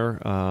in there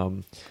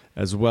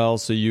as well.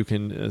 So you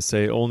can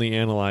say only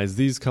analyze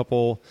these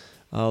couple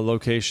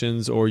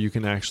locations, or you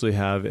can actually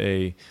have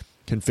a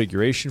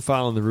configuration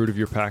file in the root of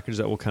your package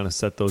that will kind of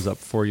set those up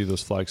for you,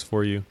 those flags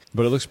for you.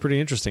 But it looks pretty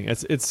interesting.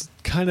 It's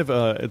kind of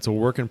it's a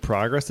work in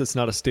progress. It's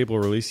not a stable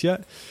release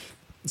yet.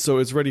 So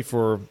it's ready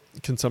for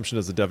consumption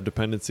as a dev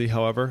dependency,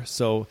 however.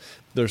 So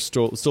they're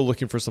still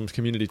looking for some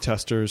community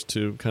testers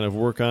to kind of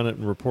work on it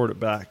and report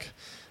back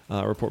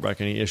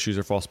any issues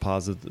or false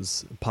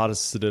positives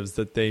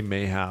that they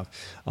may have.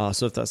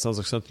 So if that sounds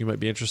like something you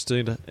might be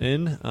interested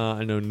in,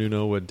 I know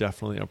Nuno would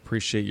definitely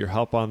appreciate your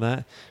help on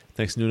that.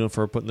 Thanks, Nuno,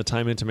 for putting the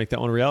time in to make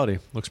that one a reality.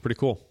 Looks pretty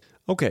cool.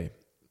 Okay,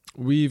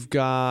 we've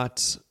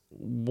got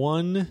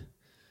 1,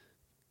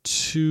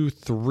 2,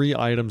 3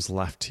 items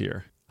left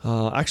here.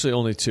 Actually,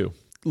 only 2.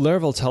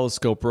 Laravel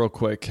Telescope, real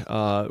quick.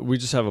 We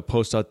just have a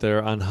post out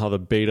there on how the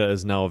beta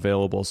is now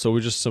available. So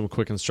we just some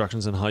quick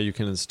instructions on how you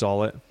can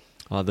install it,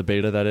 the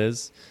beta that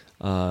is,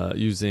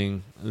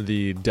 using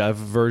the dev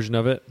version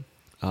of it,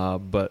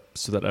 but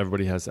so that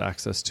everybody has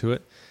access to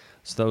it.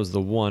 So that was the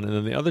one. And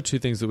then the other 2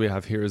 things that we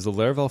have here is the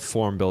Laravel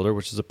Form Builder,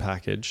 which is a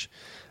package,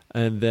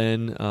 and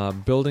then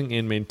building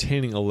and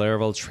maintaining a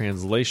Laravel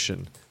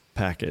translation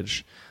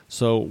package.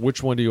 So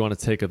which one do you want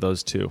to take of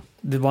those 2?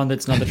 The one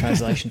that's not the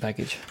translation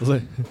package.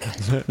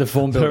 The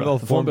Form Builder.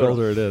 Laravel Form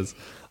Builder it is.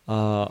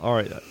 All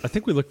right. I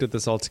think we looked at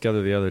this all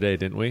together the other day,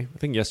 didn't we? I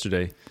think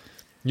yesterday.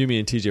 You, me,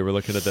 and TJ were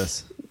looking at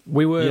this.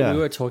 We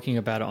were talking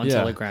about it on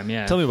Telegram,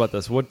 yeah. Tell me about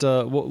this.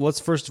 Let's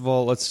first of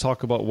all, let's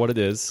talk about what it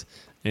is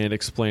and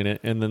explain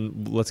it, and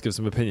then let's give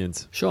some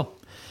opinions. Sure.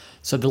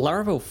 So the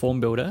Laravel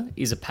Form Builder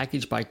is a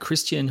package by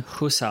Christian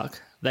Husak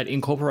that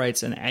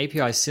incorporates an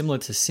API similar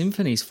to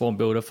Symfony's Form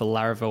Builder for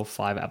Laravel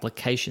 5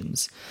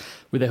 applications.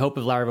 With the help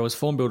of Laravel's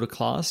Form Builder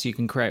class, you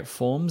can create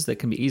forms that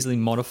can be easily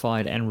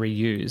modified and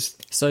reused.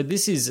 So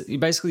this is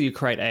basically you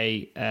create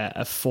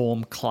a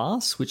form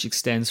class which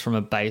extends from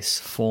a base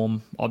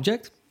form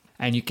object,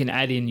 and you can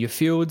add in your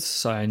fields,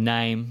 so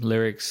name,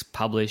 lyrics,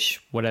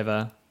 publish,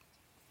 whatever.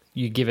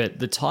 You give it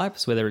the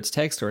types, whether it's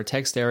text or a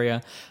text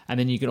area, and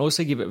then you can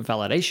also give it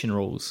validation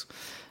rules.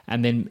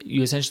 And then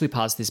you essentially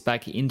pass this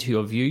back into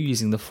your view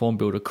using the Form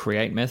Builder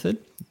create method.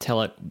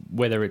 Tell it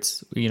whether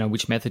it's,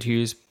 which method to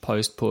use,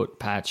 post, put,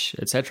 patch,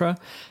 etc.,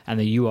 and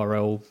the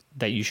URL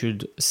that you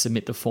should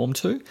submit the form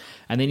to.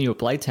 And then your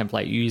Blade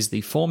template, you use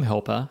the form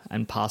helper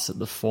and pass it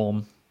the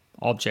form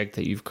object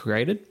that you've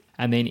created.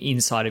 And then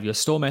inside of your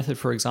store method,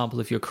 for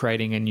example, if you're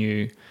creating a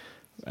new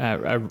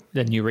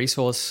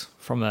resource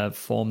from a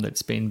form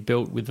that's been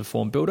built with the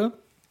Form Builder,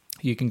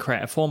 you can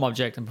create a form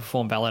object and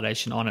perform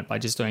validation on it by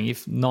just doing,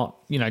 if not,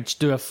 just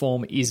do a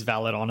form is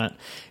valid on it.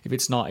 If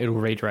it's not, it'll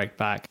redirect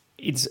back.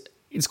 It's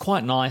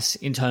quite nice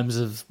in terms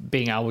of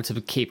being able to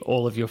keep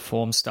all of your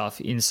form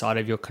stuff inside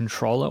of your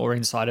controller or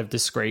inside of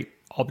discrete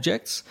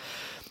objects.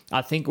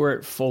 I think where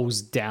it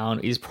falls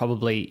down is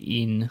probably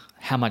in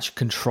how much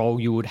control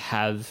you would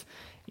have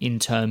in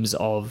terms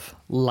of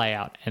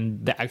layout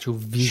and the actual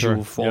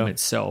visual form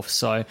itself.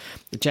 So,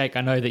 Jake,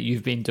 I know that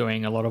you've been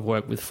doing a lot of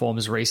work with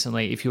forms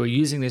recently. If you were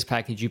using this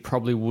package, you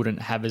probably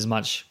wouldn't have as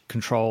much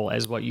control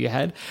as what you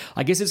had.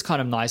 I guess it's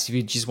kind of nice if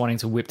you're just wanting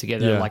to whip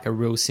together like a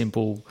real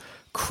simple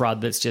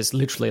CRUD that's just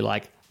literally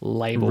like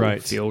label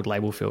field,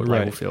 label field,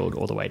 label field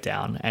all the way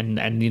down,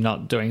 and you're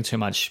not doing too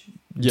much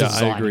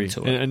design I agree.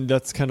 into it. And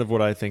that's kind of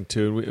what I think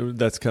too.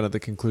 That's kind of the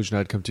conclusion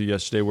I'd come to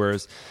yesterday,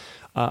 whereas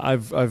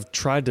I've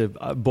tried to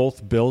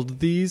both build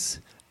these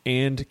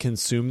and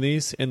consume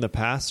these in the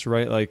past,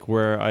 right? Like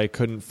where I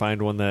couldn't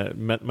find one that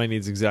met my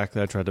needs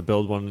exactly, I tried to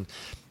build one.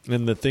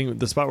 And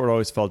the spot where it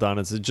always fell down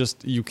is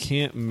you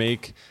can't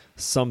make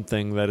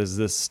something that is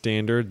this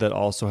standard that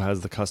also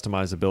has the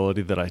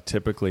customizability that I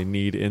typically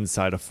need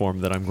inside a form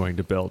that I'm going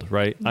to build,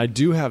 right? I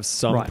do have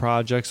some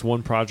projects,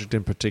 one project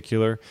in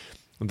particular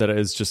that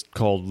is just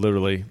called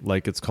literally,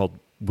 like it's called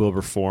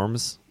Wilbur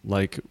Forms.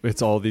 Like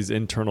it's all these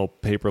internal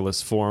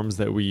paperless forms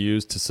that we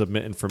use to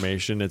submit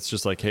information. It's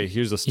just like, hey,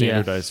 here's a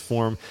standardized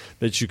form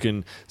that you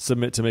can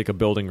submit to make a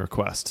building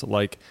request.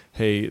 Like,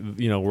 hey,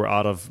 we're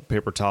out of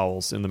paper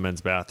towels in the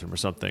men's bathroom or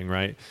something,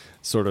 right?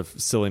 Sort of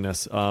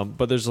silliness.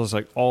 But there's just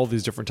like all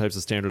these different types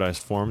of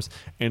standardized forms.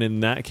 And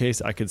in that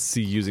case, I could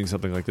see using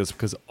something like this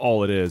because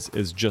all it is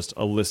just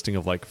a listing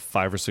of like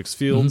 5 or 6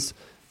 fields.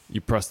 Mm-hmm. You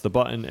press the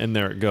button and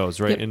there it goes,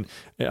 right? Yep.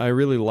 And I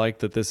really like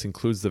that this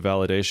includes the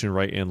validation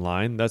right in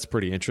line. That's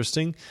pretty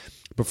interesting.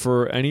 But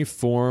for any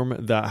form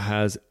that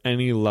has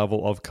any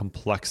level of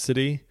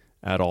complexity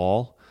at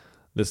all,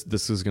 this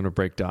is going to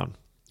break down.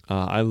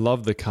 I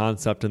love the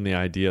concept and the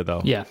idea,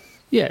 though.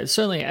 Yeah,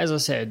 certainly, as I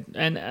said.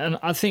 And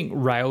I think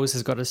Rails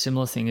has got a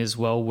similar thing as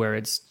well where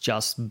it's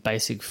just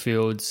basic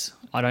fields.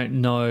 I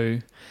don't know,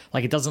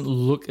 like it doesn't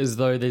look as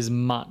though there's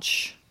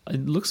much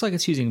It looks like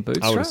it's using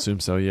Bootstrap. I would assume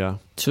so, yeah.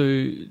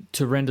 To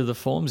render the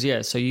forms,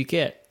 yeah. So you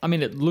get, I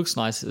mean, it looks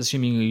nice,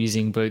 assuming you're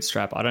using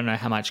Bootstrap. I don't know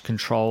how much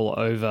control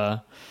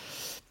over,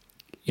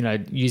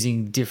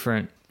 using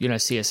different,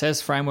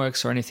 CSS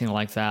frameworks or anything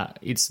like that.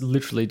 It's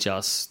literally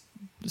just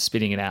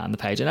spitting it out on the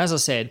page. And as I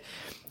said,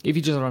 if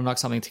you just want to knock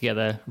something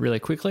together really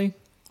quickly,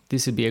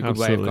 this would be a good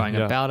way of going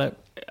about it.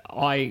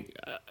 I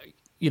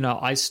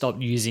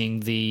stopped using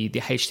the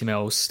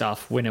HTML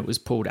stuff when it was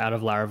pulled out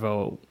of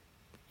Laravel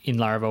in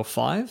Laravel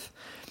 5.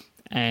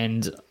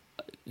 And,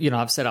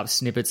 I've set up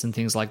snippets and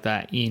things like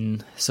that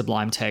in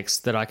Sublime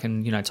Text that I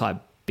can, type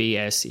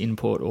BS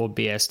input or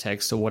BS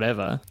text or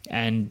whatever,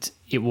 and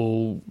it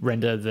will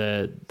render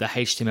the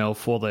HTML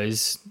for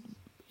those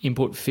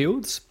input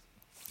fields.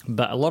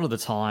 But a lot of the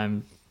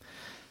time,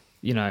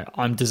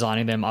 I'm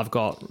designing them. I've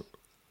got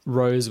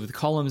rows with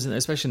columns, and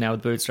especially now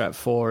with Bootstrap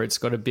 4, it's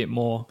got a bit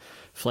more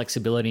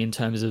flexibility in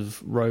terms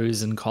of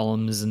rows and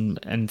columns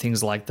and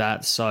things like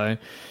that. So,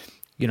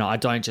 I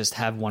don't just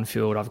have one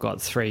field. I've got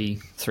three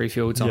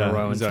fields on a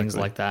row and things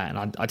like that.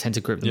 And I tend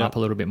to group them up a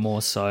little bit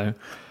more. So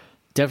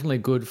definitely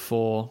good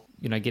for,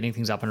 getting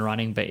things up and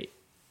running. But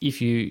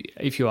if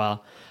you are,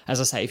 as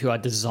I say, if you are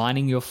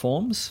designing your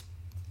forms,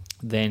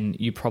 then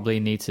you may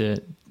need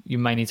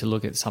to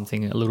look at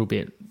something a little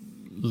bit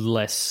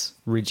less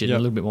rigid, a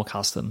little bit more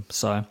custom.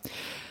 So,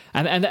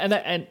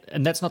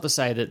 and that's not to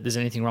say that there's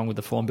anything wrong with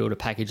the form builder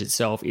package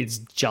itself. It's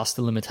just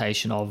the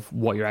limitation of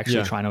what you're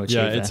actually trying to achieve.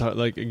 Yeah, it's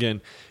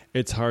hard,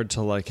 it's hard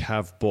to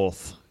have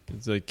both.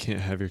 It's like, can't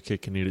have your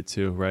cake and eat it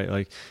too, right?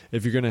 Like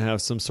if you're going to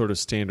have some sort of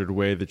standard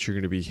way that you're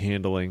going to be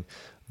handling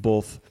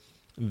both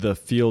the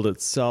field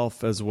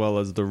itself as well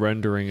as the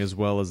rendering as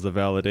well as the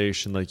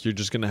validation, like you're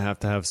just going to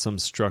have some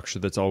structure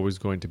that's always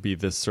going to be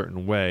this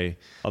certain way.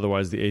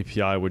 Otherwise the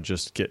API would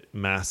just get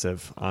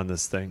massive on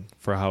this thing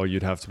for how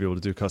you'd have to be able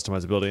to do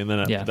customizability. And then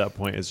at that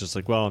point it's just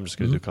like, well, I'm just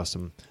going to do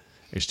custom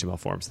HTML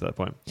forms at that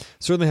point.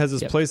 Certainly has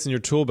its place in your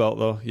tool belt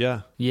though.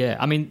 Yeah. Yeah.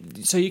 I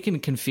mean, so you can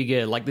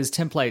configure, like there's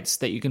templates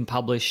that you can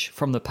publish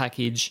from the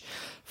package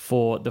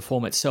for the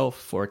form itself,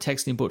 for a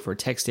text input, for a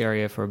text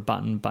area, for a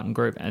button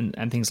group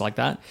and things like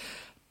that.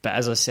 But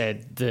as I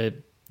said,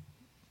 the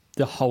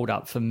hold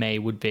up for me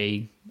would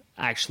be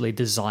actually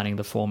designing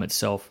the form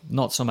itself,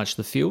 not so much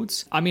the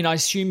fields. I mean, I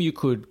assume you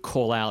could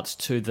call out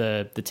to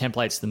the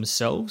templates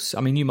themselves.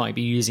 I mean, you might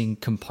be using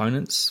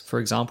components, for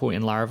example,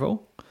 in Laravel.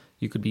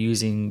 You could be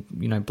using,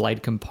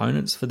 Blade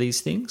components for these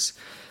things,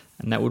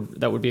 and that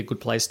would be a good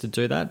place to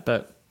do that.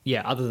 But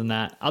yeah, other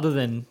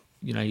than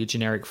your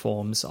generic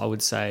forms, I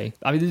would say,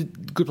 I mean, it's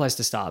a good place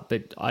to start,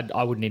 but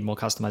I would need more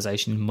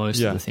customization in most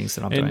of the things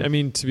that I'm doing. I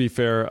mean, to be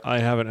fair, I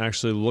haven't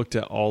actually looked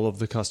at all of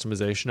the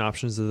customization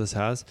options that this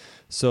has.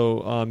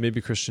 So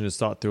maybe Christian has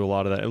thought through a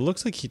lot of that. It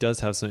looks like he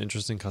does have some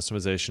interesting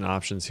customization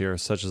options here,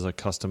 such as like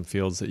custom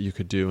fields that you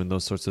could do and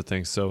those sorts of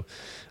things. So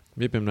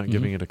maybe I'm not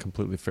giving it a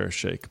completely fair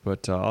shake,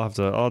 but I'll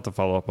have to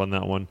follow up on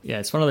that one. Yeah,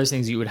 it's one of those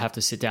things you would have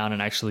to sit down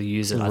and actually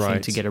use it, I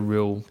think, to get a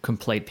real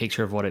complete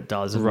picture of what it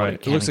does. And what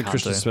it can looks like and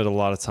Christian do. spent a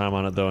lot of time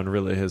on it, though, and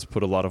really has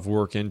put a lot of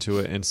work into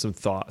it and some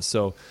thought.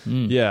 So, so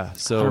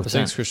 100%.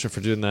 Thanks, Christian,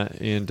 for doing that,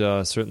 and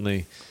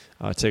certainly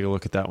take a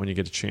look at that when you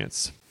get a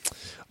chance.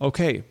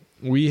 Okay,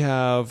 we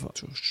have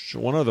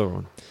one other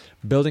one.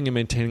 Building and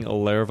maintaining a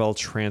Laravel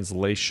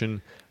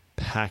translation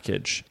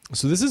package.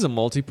 So this is a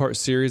multi-part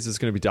series that's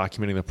going to be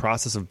documenting the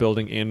process of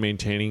building and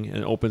maintaining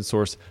an open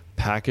source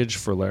package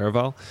for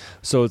Laravel.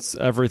 So it's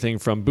everything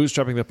from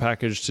bootstrapping the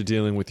package to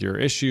dealing with your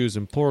issues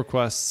and pull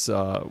requests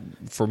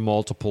for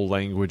multiple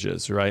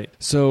languages, right?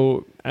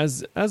 So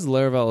as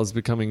Laravel is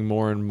becoming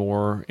more and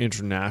more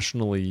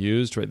internationally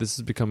used, right, this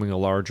is becoming a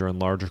larger and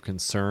larger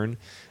concern.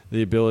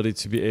 The ability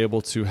to be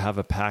able to have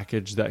a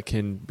package that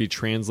can be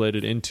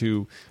translated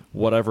into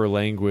whatever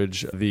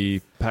language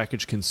the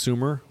package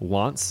consumer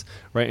wants,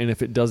 right? And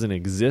if it doesn't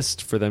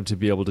exist, for them to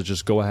be able to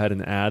just go ahead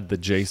and add the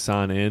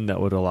JSON in that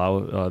would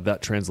allow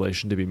that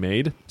translation to be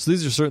made. So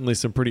these are certainly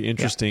some pretty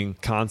interesting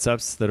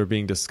concepts that are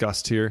being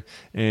discussed here.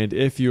 And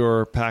if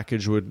your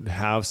package would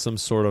have some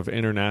sort of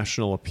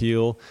international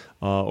appeal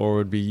or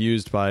would be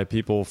used by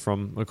people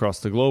from across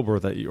the globe, or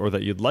that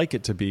you'd like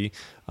it to be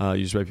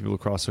used by people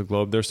across the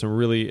globe, there's some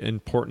really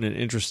important and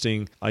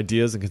interesting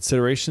ideas and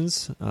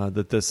considerations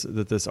that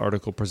this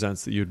article presents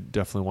that you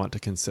definitely want to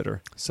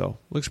consider. So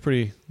looks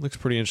pretty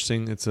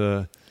interesting.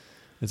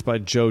 It's by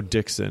Joe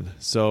Dixon.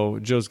 So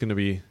Joe's going to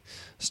be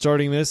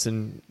starting this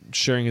and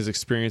sharing his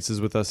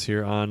experiences with us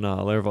here on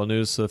Laravel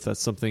News. So if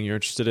that's something you're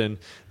interested in,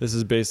 this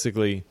is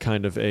basically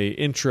kind of a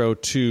intro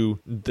to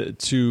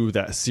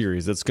that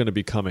series that's going to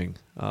be coming.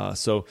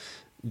 So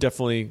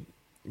definitely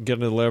get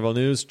into the Laravel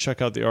News,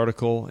 check out the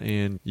article,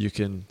 and you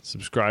can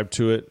subscribe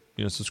to it.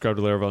 Subscribe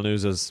to Laravel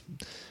News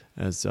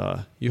as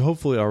you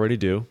hopefully already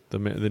do, the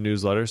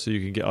newsletter, so you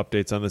can get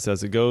updates on this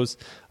as it goes,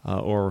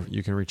 or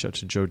you can reach out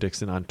to Joe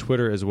Dixon on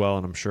Twitter as well,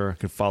 and I'm sure you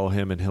can follow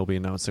him, and he'll be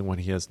announcing when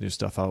he has new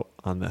stuff out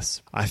on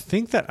this. I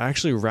think that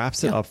actually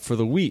wraps it up for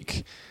the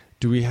week.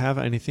 Do we have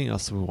anything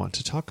else that we want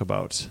to talk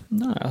about?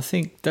 No, I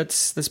think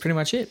that's pretty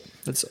much it.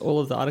 That's all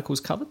of the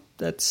articles covered.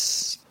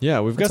 that's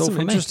we've got all some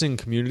from me. interesting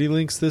community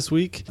links this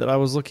week that I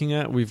was looking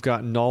at. We've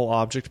got null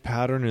object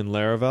pattern in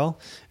Laravel.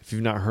 If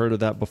you've not heard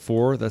of that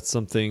before, that's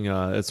something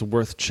it's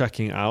worth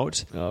checking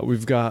out.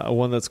 We've got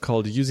one that's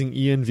called using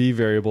env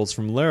variables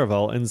from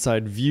Laravel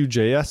inside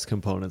Vue.js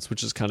components,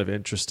 which is kind of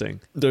interesting.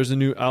 There's a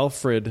new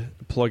Alfred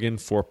plugin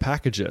for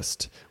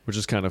Packagist, which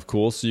is kind of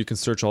cool. So you can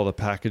search all the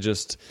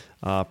Packagist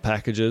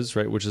packages,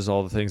 right, which is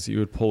all the things that you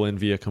would pull in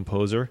via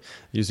Composer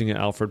using an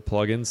Alfred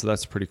plugin. So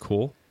that's pretty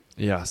cool.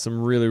 Yeah, some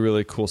really,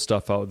 really cool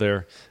stuff out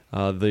there.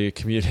 The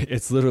community,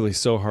 it's literally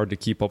so hard to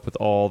keep up with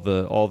all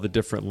the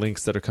different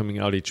links that are coming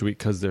out each week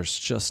because there's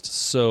just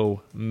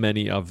so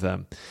many of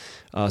them.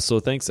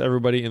 So thanks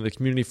everybody in the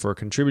community for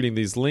contributing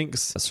these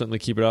links. Certainly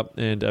keep it up.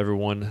 And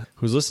everyone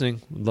who's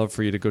listening, would love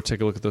for you to go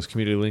take a look at those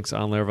community links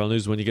on Laravel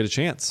News when you get a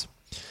chance.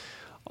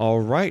 All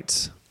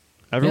right.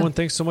 Everyone,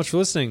 thanks so much for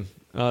listening.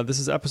 This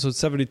is episode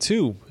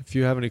 72. If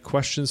you have any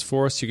questions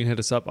for us, you can hit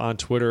us up on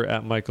Twitter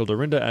at Michael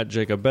Dorinda, at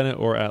Jacob Bennett,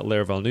 or at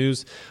Laravel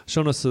News.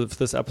 Show notes for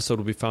this episode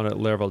will be found at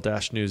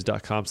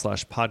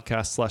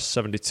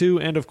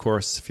laravel-news.com/podcast/72. And of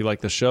course, if you like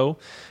the show,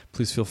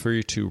 please feel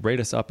free to rate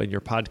us up in your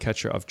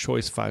podcatcher of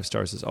choice. 5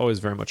 stars is always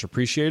very much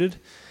appreciated.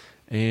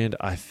 And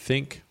I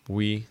think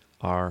we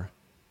are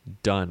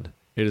done.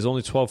 It is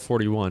only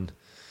 12:41.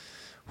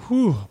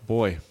 Whew,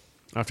 boy.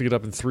 I have to get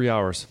up in 3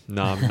 hours.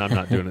 No, I'm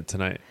not doing it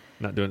tonight.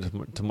 Not doing it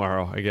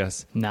tomorrow, I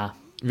guess. Nah. Have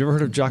you ever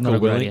heard of Jocko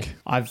Willink?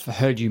 I've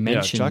heard you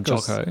mention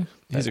Jocko.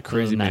 He's a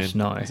crazy man.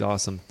 He's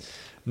awesome.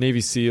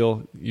 Navy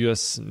SEAL,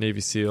 U.S.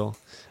 Navy SEAL.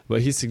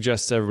 But he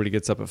suggests everybody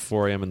gets up at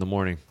 4 a.m. in the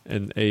morning.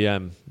 And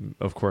a.m.,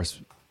 of course,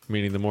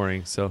 meaning the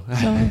morning. So,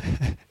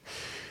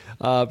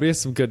 but he has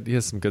some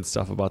good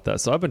stuff about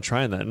that. So I've been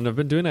trying that, and I've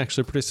been doing it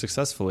actually pretty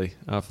successfully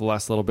for the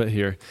last little bit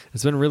here.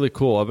 It's been really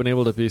cool. I've been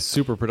able to be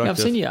super productive.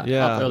 Yeah, I've seen you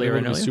up earlier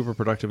and earlier. Super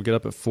productive. Get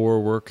up at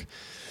 4, work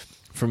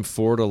from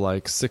 4 to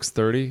like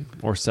 6:30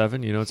 or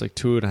 7. You know, it's like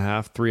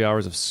 2.5, 3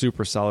 hours of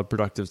super solid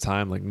productive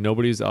time. Like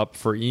nobody's up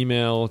for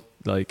email.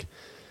 Like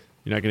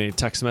you're not getting any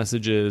text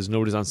messages.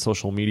 Nobody's on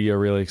social media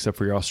really, except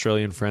for your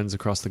Australian friends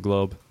across the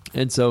globe.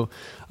 And so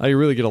I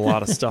really get a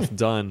lot of stuff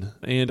done.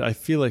 And I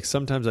feel like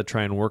sometimes I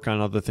try and work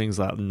on other things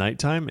at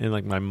nighttime and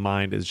like my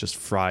mind is just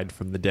fried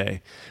from the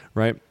day,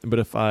 right? But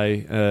if I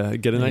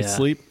get a night's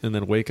sleep and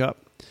then wake up,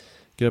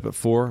 get up at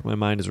 4, my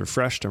mind is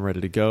refreshed, I'm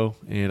ready to go,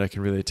 and I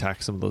can really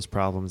attack some of those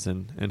problems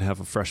and have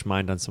a fresh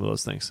mind on some of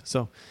those things.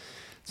 So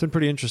it's been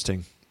pretty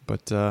interesting.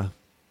 But this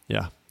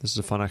is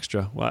a fun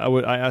extra.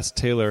 Well, I asked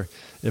Taylor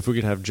if we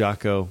could have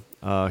Jocko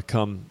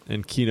come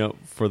and keynote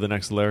for the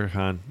next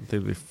Laracon.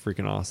 They'd be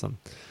freaking awesome.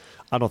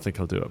 I don't think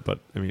he'll do it, but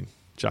I mean,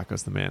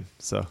 Jocko's the man.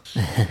 So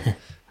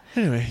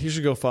anyway, you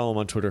should go follow him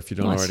on Twitter if you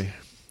don't already.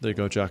 There you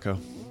go, Jocko.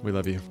 We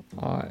love you.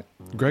 All right.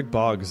 Greg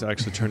Boggs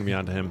actually turned me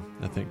on to him,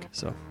 I think.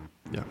 So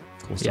yeah,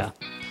 cool stuff.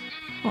 Yeah.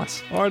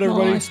 Nice. All right,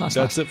 everybody. Nice.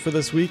 That's it for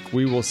this week.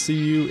 We will see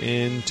you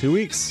in 2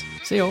 weeks.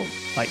 See you all.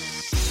 Bye.